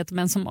sammanhanget,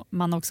 men som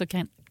man också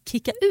kan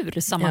kicka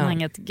ur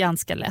sammanhanget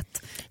ganska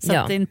lätt. Så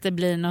att det inte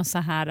blir någon så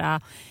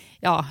här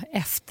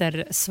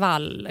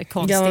eftersvall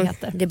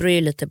konstigheter. Ja, det beror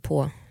ju lite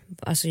på.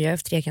 Alltså jag har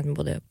haft trekant med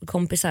både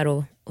kompisar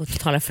och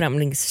totala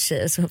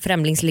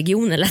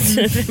främlingslegioner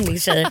eller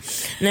främlingstjejer.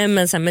 Nej,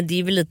 men det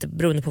är väl lite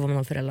beroende på vad man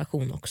har för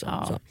relation också.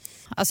 Ja. Så.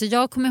 Alltså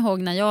jag kommer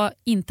ihåg när jag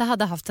inte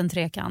hade haft en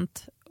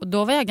trekant, och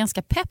då var jag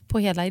ganska pepp på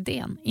hela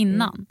idén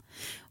innan.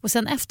 Och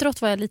sen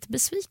efteråt var jag lite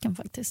besviken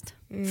faktiskt.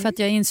 För att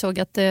jag insåg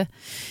att det...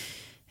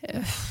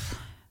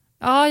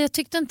 jag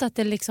tyckte inte att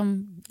det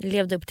liksom...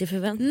 levde upp till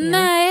förväntningarna.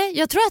 Nej,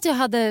 jag tror att jag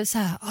hade så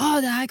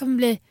här, det här kommer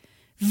bli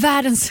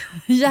världens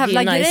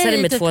jävla grej. Det är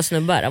najsare med 2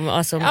 snubbar om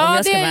jag ska vara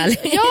ärlig.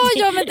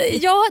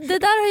 Det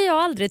där har jag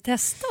aldrig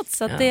testat,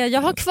 så att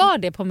jag har kvar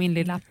det på min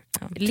lilla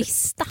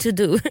lista.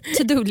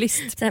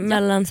 To-do-list.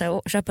 Mellan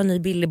köpa en ny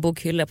billig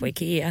bokhylla på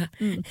Ikea.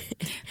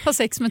 Ha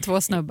sex med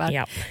 2 snubbar.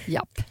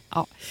 Japp.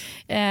 Ja.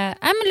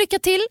 Men lycka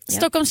till,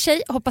 Stockholms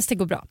tjej. Hoppas det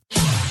går bra.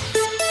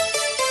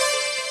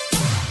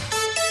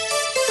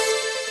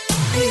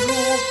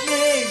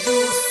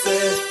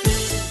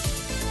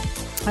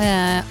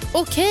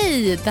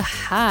 Okej, det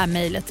här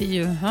mejlet är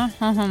ju...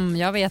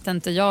 jag vet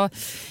inte, jag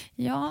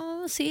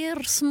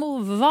ser små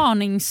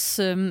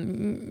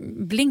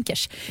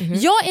varningsblinkers.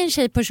 Jag är en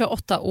tjej på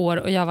 28 år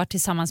och jag har varit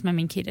tillsammans med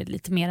min kille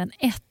lite mer än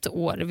 1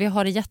 år. Vi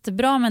har det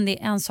jättebra, men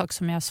det är en sak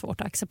som jag har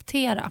svårt att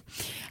acceptera.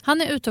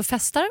 Han är ute och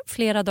festar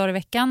flera dagar i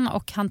veckan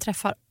och han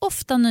träffar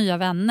ofta nya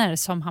vänner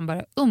som han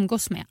börjar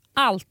umgås med.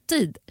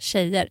 Alltid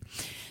tjejer.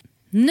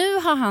 Nu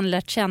har han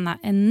lärt känna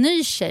en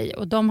ny tjej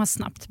och de har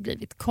snabbt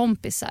blivit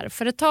kompisar.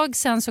 För ett tag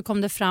sen så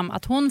kom det fram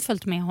att hon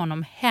följt med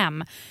honom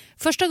hem.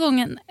 Första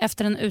gången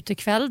efter en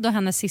utekväll då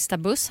hennes sista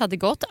buss hade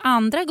gått.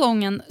 Andra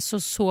gången så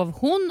sov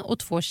hon och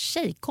 2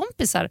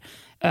 tjejkompisar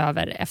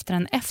över efter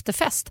en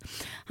efterfest.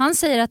 Han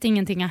säger att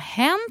ingenting har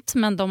hänt,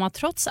 men de har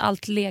trots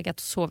allt legat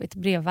och sovit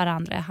bredvid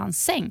varandra i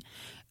hans säng.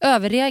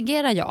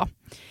 Överreagerar jag?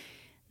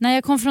 När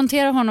jag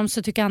konfronterar honom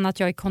så tycker han att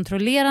jag är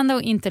kontrollerande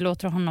och inte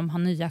låter honom ha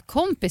nya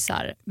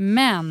kompisar.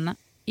 Men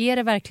är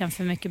det verkligen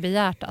för mycket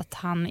begärt att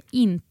han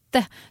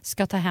inte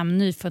ska ta hem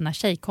nyfunna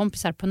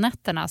tjejkompisar på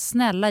nätterna?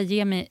 Snälla,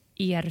 ge mig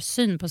er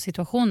syn på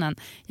situationen.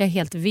 Jag är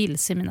helt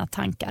vilse i mina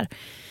tankar.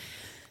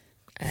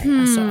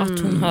 Alltså att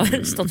hon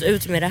har stått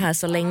ut med det här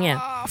så länge.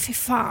 Fy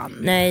fan.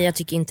 Nej, jag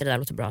tycker inte det där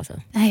låter bra. Så.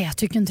 Nej, jag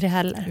tycker inte det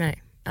heller.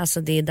 Nej.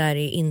 Alltså det där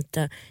är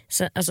inte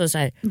alltså så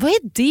här, vad är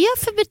det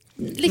för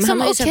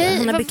liksom,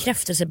 han har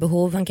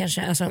bekräftelsebehov, han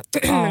kanske alltså,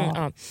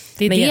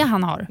 det är men det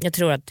han har. Jag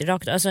tror att det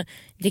rakt alltså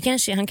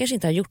han kanske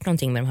inte har gjort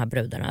någonting med de här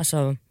brudarna.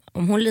 Alltså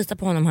om hon litar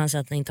på honom, han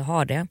säger att han inte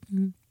har det.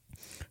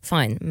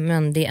 Fine,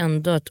 men det är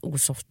ändå ett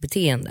osoft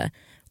beteende.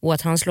 Och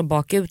att han slår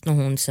bakut när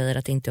hon säger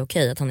att det inte är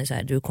okej, att han är så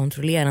här, du är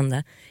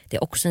kontrollerande. Det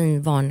är också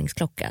en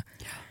varningsklocka.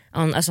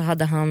 Alltså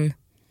hade han...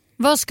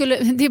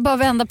 Det är bara att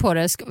vända på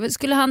det.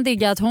 Skulle han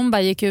digga att hon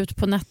bara gick ut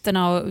på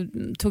nätterna och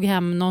tog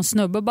hem någon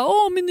snubbe och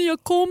bara min nya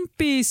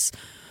kompis.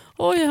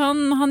 Oj,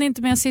 han är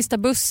inte med sista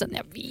bussen.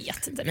 Jag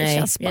vet inte, det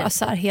känns bara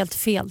så här helt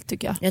fel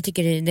tycker jag. Jag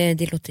tycker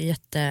det låter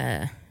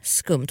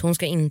jätteskumt. Hon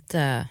ska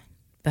inte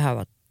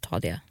behöva ta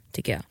det,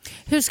 tycker jag.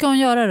 Hur ska hon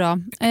göra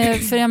då?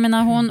 För jag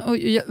menar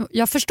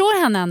jag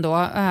förstår henne ändå.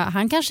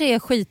 Han kanske är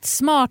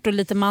skitsmart och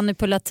lite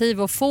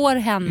manipulativ och får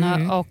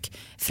henne och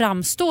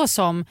framstå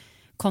som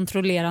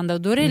kontrollerande,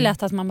 och då är det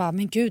lätt att man bara,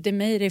 men gud, det är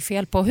mig det är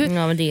fel på.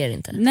 Ja, men det är det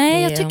inte.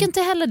 Nej, jag tycker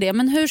inte heller det.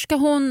 Men hur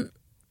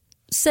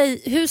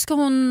ska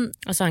hon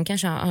Alltså han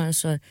kanske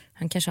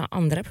har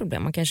andra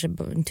problem. Han kanske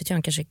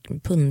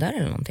pundar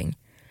eller någonting.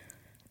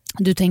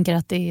 Du tänker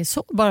att det är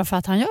så bara för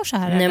att han gör så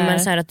här? Nej, eller? men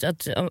så här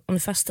att om du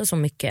festar så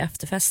mycket,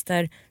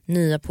 efterfester,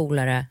 nya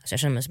polare, alltså jag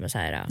känner mig som en så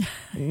här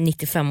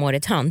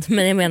 95-årig tant,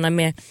 men jag menar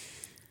med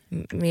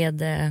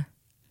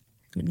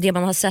det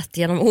man har sett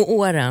genom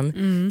åren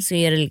så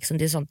är det liksom,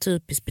 det är sånt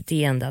typiskt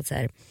beteende att så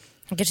här,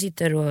 han kanske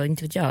sitter och,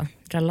 inte vet jag,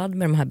 rallad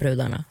med de här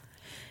brudarna.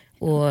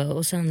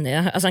 Och sen,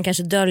 alltså han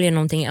kanske döljer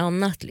någonting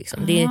annat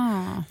liksom. Det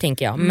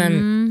tänker jag.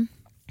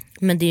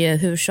 Men det är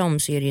hur som,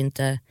 så är det ju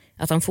inte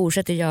att han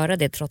fortsätter göra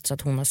det trots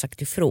att hon har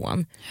sagt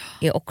ifrån.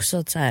 Är också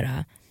att så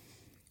här,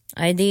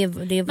 nej, det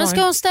är men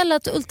ska hon ställa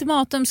ett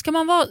ultimatum?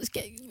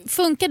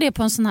 Funkar det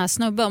på en sån här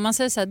snubbe? Om man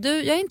säger så här,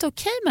 jag är inte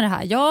okej med det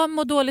här. Jag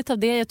mår dåligt av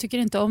det, jag tycker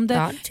inte om det.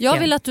 Ja, jag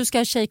vill att du ska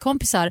ha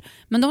tjejkompisar,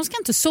 men de ska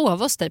inte sova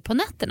hos dig på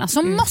nätterna.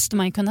 Så måste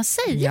man ju kunna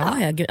säga.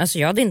 Ja, alltså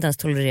jag hade inte ens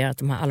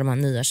tolererat alla de här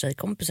nya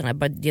tjejkompisarna.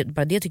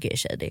 Bara det tycker jag är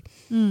shady.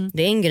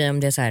 Det är en grej om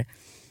det är så här,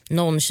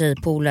 någon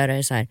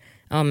tjejpolare så här,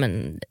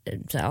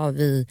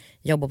 vi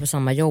jobbar på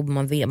samma jobb,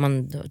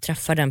 man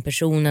träffar den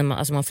personen,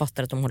 man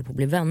fattar att de håller på att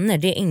bli vänner,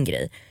 det är en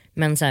grej.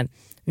 Men så här,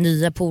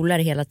 nya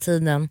polare hela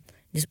tiden,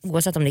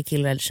 oavsett om det är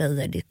killar eller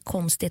tjejer, det är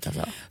konstigt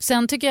alltså.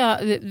 Sen tycker jag,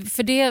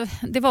 för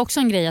det var också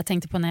en grej jag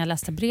tänkte på när jag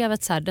läste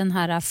brevet så här, den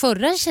här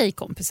förra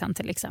tjejkompisen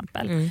till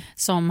exempel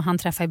som han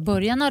träffade i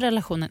början av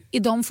relationen, är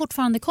de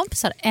fortfarande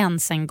kompisar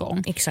ens en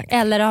gång? Exakt.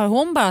 Eller har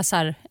hon bara så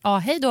här,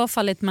 hej då,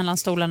 fallit mellan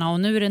stolarna och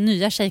nu är det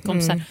nya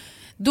tjejkompisar?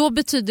 Då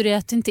betyder det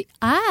att det inte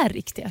är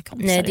riktiga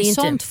kompisar. Nej, det är i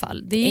inte, sånt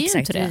fall. Det är exakt,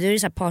 inte det. Det är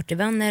så här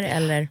partyvänner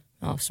eller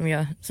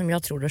som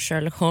jag tror då,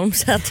 Sherlock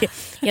Holmes. Att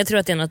jag tror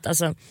att det är något,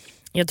 alltså,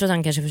 jag tror att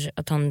han kanske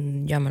att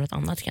han gör med något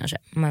annat kanske.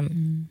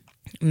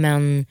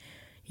 Men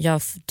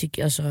jag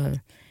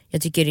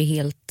tycker det är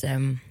helt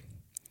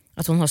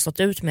att hon har stått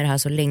ut med det här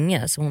så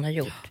länge som hon har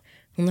gjort.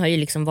 Hon har ju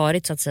liksom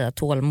varit så att säga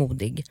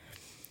tålmodig.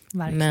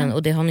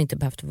 Och det har hon inte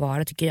behövt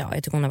vara, tycker jag.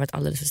 Jag tycker hon har varit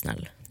alldeles för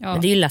snäll. Ja.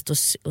 Men det är ju lätt att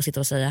sitta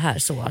och säga här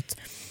så att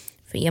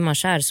för är man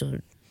kär så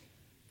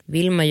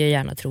vill man ju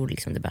gärna tro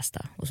liksom det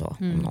bästa och så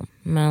om någon.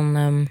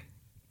 Men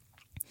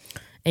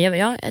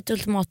ett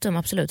ultimatum,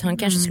 absolut. Han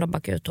kanske slår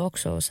back ut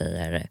också och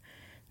säger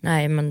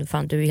nej, men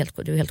fan, du är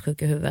helt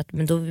sjuk i huvudet.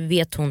 Men då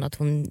vet hon att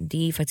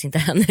det är faktiskt inte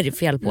henne det är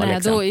fel på. Nej,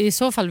 liksom. Då, i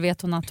så fall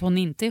vet hon att hon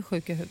inte är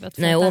sjuk i huvudet.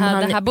 För nej,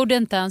 det här borde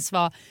inte ens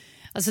vara,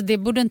 alltså det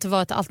borde inte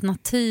vara ett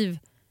alternativ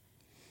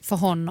för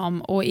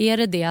honom. Och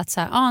är det att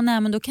så här,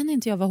 nej, men då kan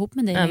inte jag vara ihop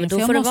med dig längre, för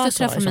jag måste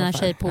träffa mina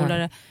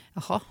tjejpolare.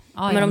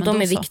 Men om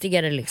de är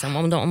viktigare liksom,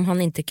 om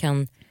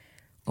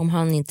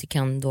han inte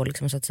kan då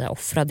liksom, så att säga,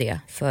 offra det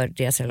för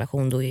deras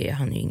relation, då är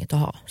han ju inget att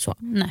ha. Så.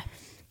 Nej,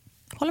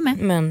 håller med.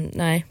 Men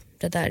nej,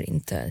 det där är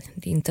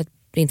inte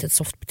ett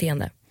soft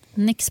beteende.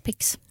 Nix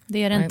pix,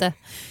 det är det inte.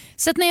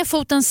 Sätt ner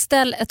foten,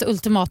 ställ ett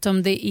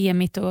ultimatum. Det är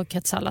mitt och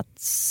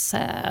Katsalats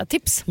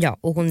tips. Ja,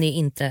 och hon är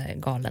inte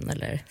galen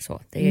eller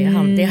så. Det är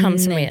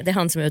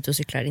han som är ute och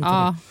cyklar, inte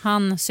hon.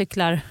 Han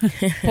cyklar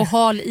på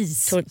hal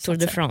is. Tour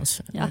de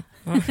France. Ja.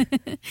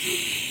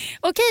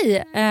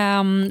 Okej,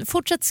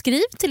 fortsätt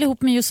skriv till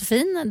Ihop med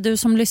Josefin. Du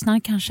som lyssnar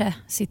kanske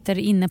sitter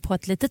inne på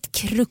ett litet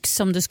krux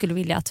som du skulle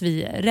vilja att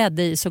vi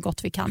räddar i så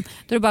gott vi kan.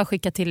 Då är det bara att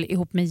skicka till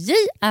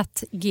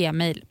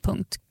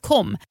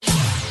ihopmedj@gmail.com.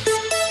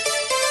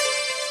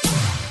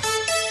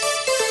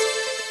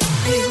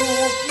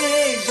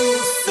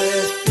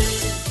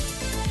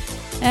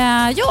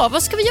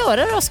 Vad ska vi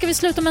göra då? Ska vi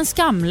sluta med en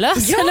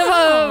skamlös? Ja, eller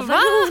vad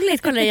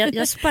roligt. Kolla,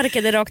 jag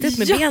sparkade rakt ut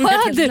med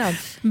benet.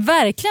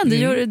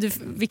 Verkligen,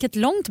 vilket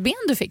långt ben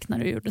du fick när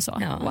du gjorde så.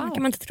 Ja,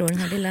 kan man inte tro, den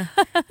här lilla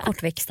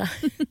kortväxta.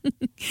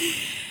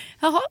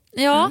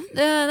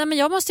 Men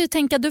jag måste ju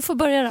tänka, du får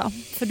börja då.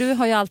 För du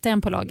har ju alltid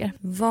en på lager.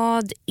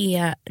 Vad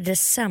är det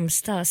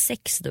sämsta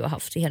sex du har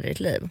haft i hela ditt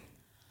liv?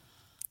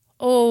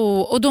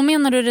 Och då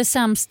menar du det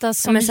sämsta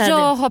som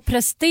jag har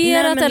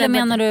presterat, eller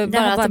menar du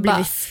bara att det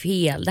blivit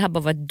fel? Det här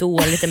bara var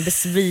dåligt, en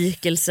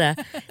besvikelse.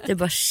 Det är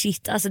bara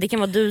shit, alltså det kan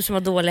vara du som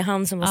var dålig,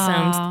 han som var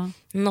sämst.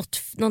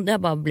 Det har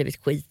bara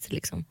blivit skit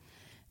liksom.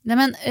 Nej,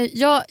 men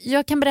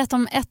jag kan berätta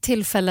om ett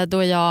tillfälle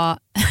då jag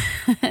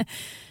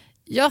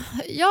jag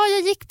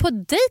gick på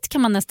dejt,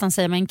 kan man nästan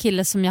säga, med en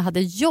kille som jag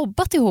hade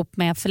jobbat ihop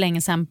med för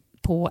länge sedan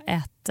på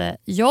ett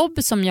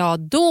jobb som jag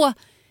då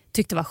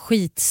tyckte var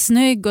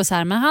skitsnygg och så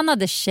här, men han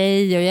hade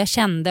tjej och jag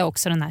kände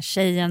också den här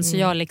tjejen, så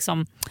jag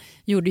liksom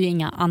gjorde ju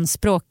inga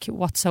anspråk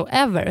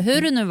whatsoever.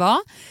 Hur det nu var,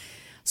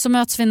 så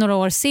möts vi några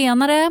år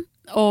senare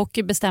och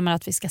bestämmer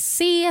att vi ska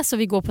ses och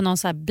vi går på någon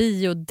så här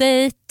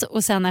biodate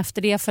och sen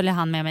efter det följer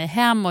han med mig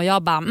hem och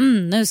jag bara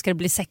nu ska det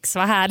bli sex,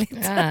 vad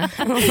härligt.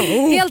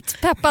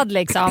 Helt peppad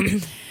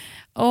liksom.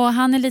 Och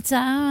han är lite så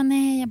här,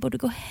 nej jag borde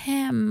gå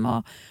hem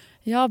och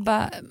jag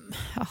bara,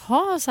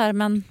 jaha så här,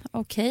 men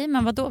okej,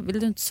 men vadå, vill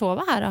du inte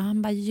sova här? Och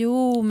han bara,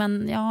 jo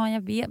men ja,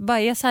 jag vet, bara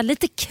är så här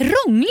lite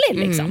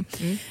krånglig liksom.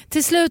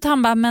 Till slut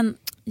han bara, men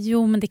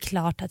jo men det är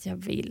klart att jag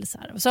vill så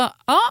här. Och så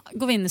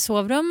går vi in i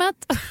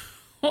sovrummet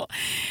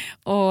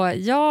och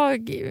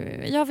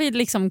jag vill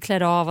liksom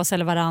klä av oss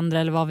eller varandra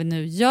eller vad vi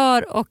nu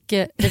gör och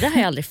det där har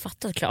jag aldrig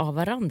fattat, klä av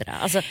varandra.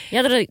 Alltså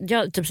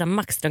jag typ så här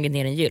max dragit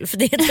ner en jul för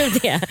det är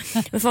typ det.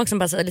 Men folk som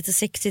bara så här, lite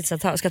sexigt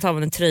så ska ta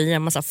av en tröja,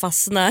 massa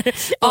fastnar,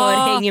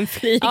 örhängen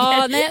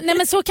flyger. Nej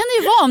men så kan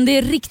det ju vara om det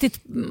är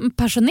riktigt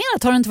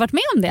passionerat. Har du inte varit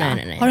med om det?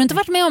 Nej. Har du inte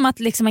varit med om att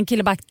liksom en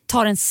kille bara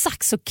tar en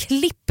sax och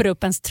klipper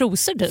upp ens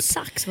trosor typ?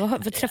 Sax?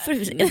 Vad träffar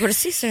du? Jag var det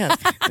sist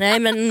nej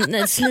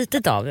men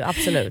slitet av,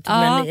 absolut.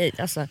 Men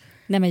alltså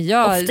nej, men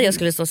ofta jag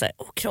skulle stå så här,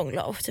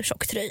 krångla av till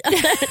tjocktröja.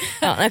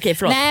 Okay,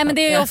 förlåt. Nej men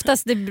det är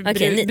oftast, det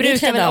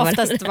brukar väl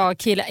oftast vara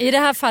killar. I det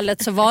här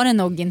fallet så var det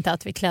nog inte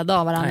att vi klädde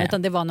av varandra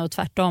utan det var nog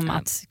tvärtom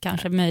att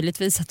kanske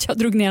möjligtvis att jag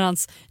drog ner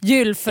hans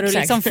gyll för att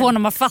liksom få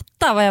honom att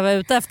fatta vad jag var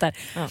ute efter.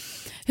 Ja.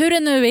 Hur det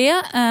nu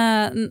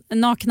är,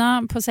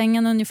 nakna på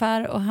sängen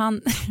ungefär och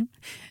han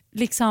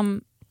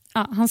liksom,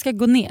 han ska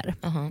gå ner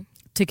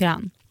tycker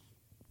han.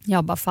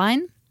 Jag bara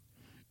fine.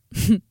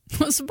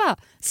 Och så bara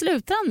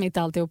slutar han mitt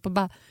alltihop och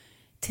bara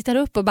tittar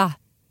upp och bara,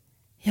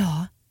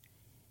 ja,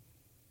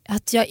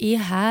 att jag är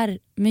här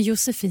med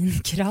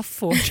Josefin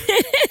Crafoord.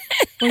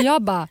 Och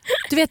jag bara,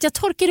 du vet jag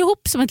torkar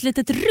ihop som ett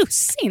litet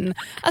russin.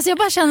 Alltså jag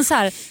bara känner så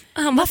här,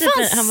 vad fan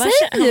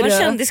säger du? Han var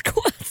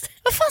kändiskåt.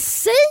 Vad fan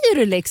säger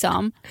du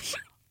liksom?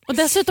 Och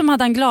dessutom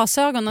hade han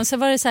glasögon och så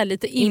var det så här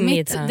lite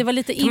immigt. Det var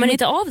lite immigt. Man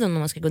inte av dem när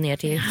man ska gå ner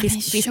till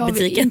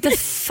fiskbutiken? Inte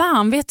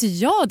fan vet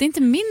jag. Det är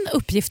inte min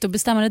uppgift att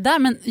bestämma det där.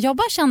 Men jag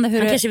bara kände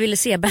hur han kanske ville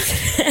se bättre.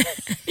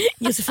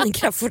 Josefin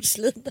Crafoord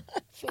slida.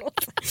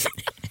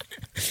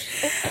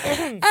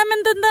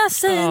 Men den där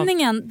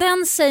sägningen.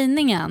 Den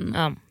sägningen.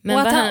 Ja. Men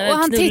och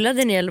han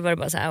knullade ni eller var det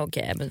bara så här,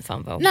 okej, men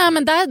fan vad. Nej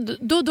men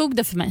då dog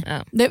det för mig.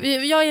 Ja.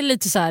 Jag är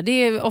lite så här, det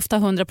är ofta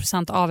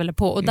 100% av eller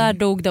på. Och där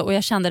dog det och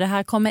jag kände det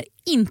här kommer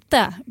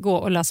inte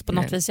gå att lösa på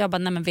något vis. Jag bara,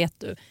 nej men vet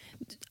du.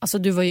 Alltså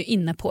du var ju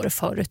inne på det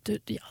förut.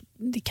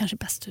 Det är kanske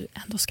bäst du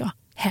ändå ska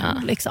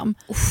hem liksom.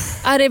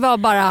 Det var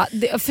bara,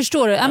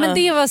 förstår du? Men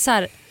det var så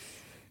här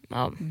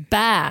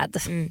bad.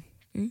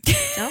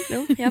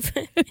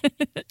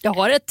 Jag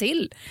har ett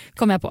till,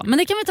 kom jag på. Men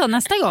det kan vi ta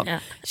nästa gång.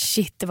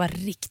 Shit, det var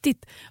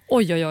riktigt.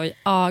 Oj.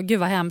 Gud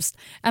vad hemskt.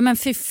 Men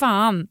fy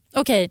fan.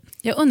 Okej,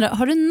 jag undrar,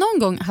 har du någon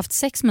gång haft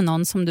sex med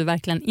någon som du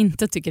verkligen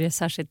inte tycker är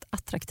särskilt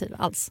attraktiv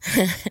alls?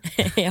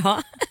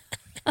 Ja.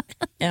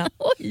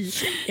 Oj.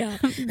 Ja.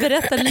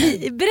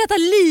 Berätta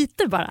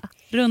lite bara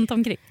runt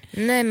omkring.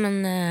 Nej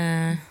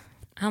men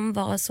han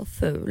var så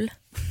ful.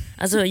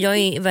 Alltså jag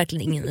är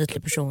verkligen ingen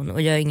ytlig person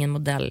och jag är ingen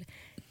modell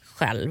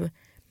själv.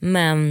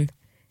 Men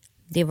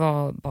det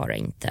var bara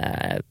inte,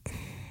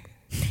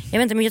 jag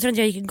vet inte, men jag tror att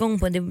jag gick igång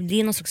på det. Det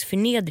är någon slags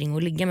förnedring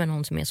att ligga med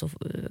någon som är så,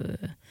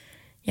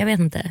 jag vet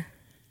inte.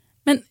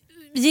 Men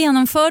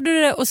genomförde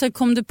du det och så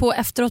kom du på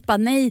efteråt bara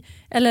nej,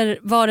 eller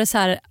var det så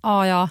här,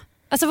 ja.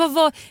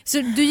 Alltså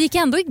så du gick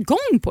ändå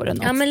igång på det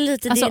något? Ja men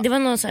lite, alltså, det var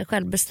någon så här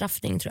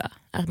självbestraffning tror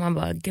jag. Att man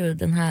bara, gud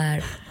den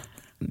här,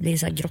 det är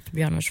så här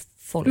grottbjörnars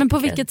folk. Men på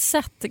vilket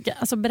sätt?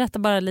 Alltså berätta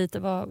bara lite,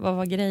 vad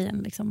var grejen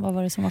liksom? Vad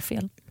var det som var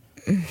fel?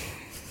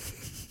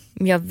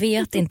 Jag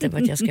vet inte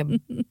vart jag ska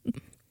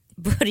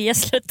börja,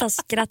 sluta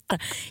skratta.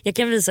 Jag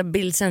kan visa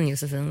bild sen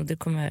Josefin och du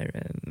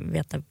kommer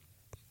veta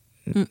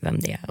vem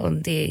det är. Och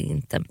det är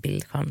inte en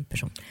bildskön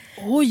person.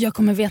 Oj, jag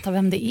kommer veta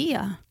vem det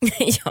är.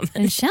 Ja, men...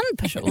 En känd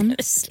person?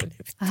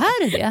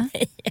 Här är det?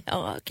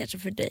 Ja, kanske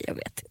för dig, jag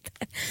vet inte.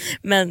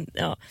 Men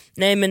ja,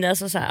 nej men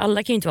alltså så här,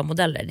 alla kan ju inte vara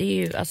modeller. Det är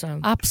ju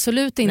alltså...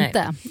 Absolut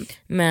inte.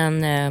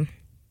 Nej.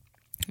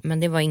 Men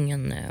det var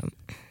ingen...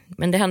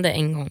 Men det hände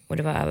en gång och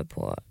det var över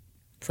på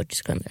 40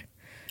 sekunder.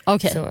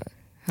 Okej, så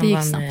det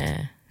gick snabbt.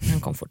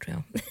 Han kom fort,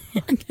 ja.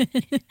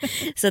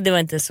 Så det var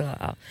inte så...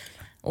 Ja.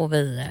 Och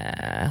vi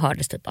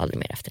hördes typ aldrig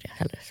mer efter det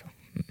heller. Så.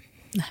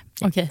 Nej,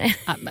 okej.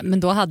 Men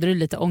då hade du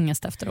lite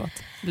ångest efteråt?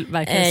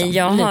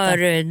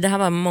 Verkligen det här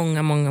var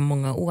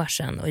många år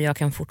sedan. Och jag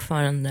kan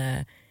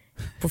fortfarande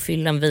på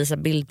fyllan visa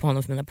bild på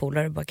honom för mina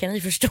polare. Bara, kan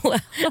ni förstå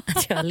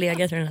att jag har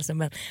legat med den här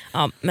snubben?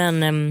 Ja,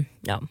 men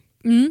ja.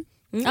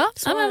 Ja,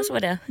 så var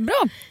det.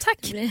 Bra,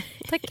 tack.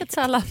 Tack att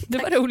alla. Det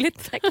var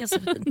roligt. Tack,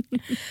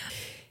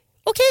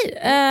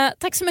 Okej,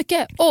 tack så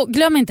mycket. Och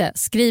glöm inte,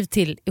 skriv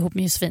till ihop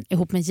med Josefin,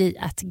 ihop med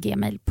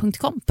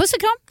j@gmail.com. Puss och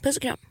kram. Puss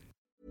och kram.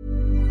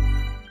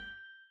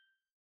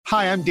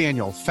 Hi, I'm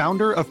Daniel,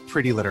 founder of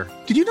Pretty Litter.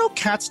 Did you know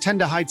cats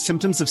tend to hide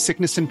symptoms of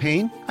sickness and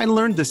pain? I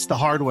learned this the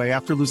hard way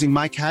after losing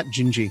my cat,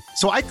 Gingy.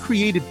 So I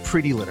created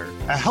Pretty Litter,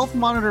 a health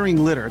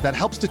monitoring litter that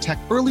helps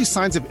detect early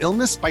signs of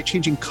illness by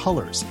changing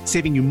colors,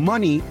 saving you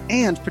money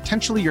and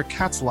potentially your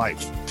cat's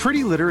life.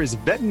 Pretty Litter is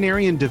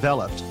veterinarian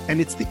developed, and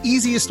it's the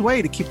easiest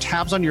way to keep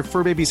tabs on your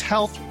fur baby's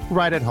health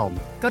right at home.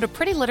 Go to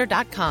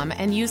prettylitter.com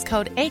and use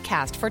code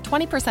ACAST for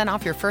 20%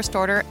 off your first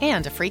order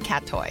and a free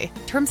cat toy.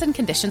 Terms and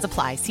conditions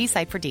apply. See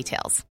site for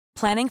details.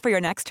 Planning for your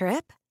next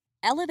trip?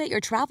 Elevate your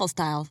travel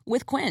style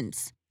with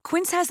Quince.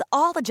 Quince has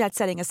all the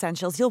jet-setting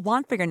essentials you'll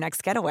want for your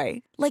next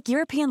getaway, like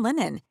European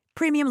linen,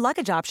 premium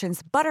luggage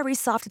options, buttery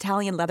soft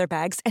Italian leather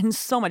bags, and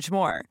so much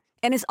more.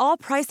 And is all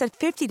priced at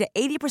 50 to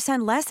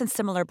 80% less than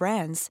similar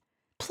brands.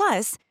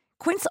 Plus,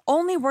 Quince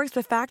only works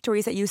with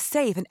factories that use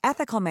safe and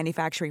ethical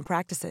manufacturing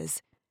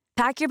practices.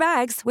 Pack your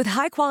bags with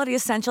high-quality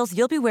essentials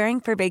you'll be wearing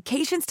for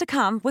vacations to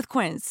come with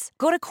Quince.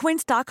 Go to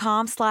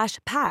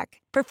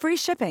quince.com/pack for free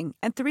shipping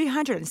and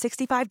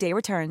 365-day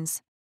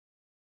returns.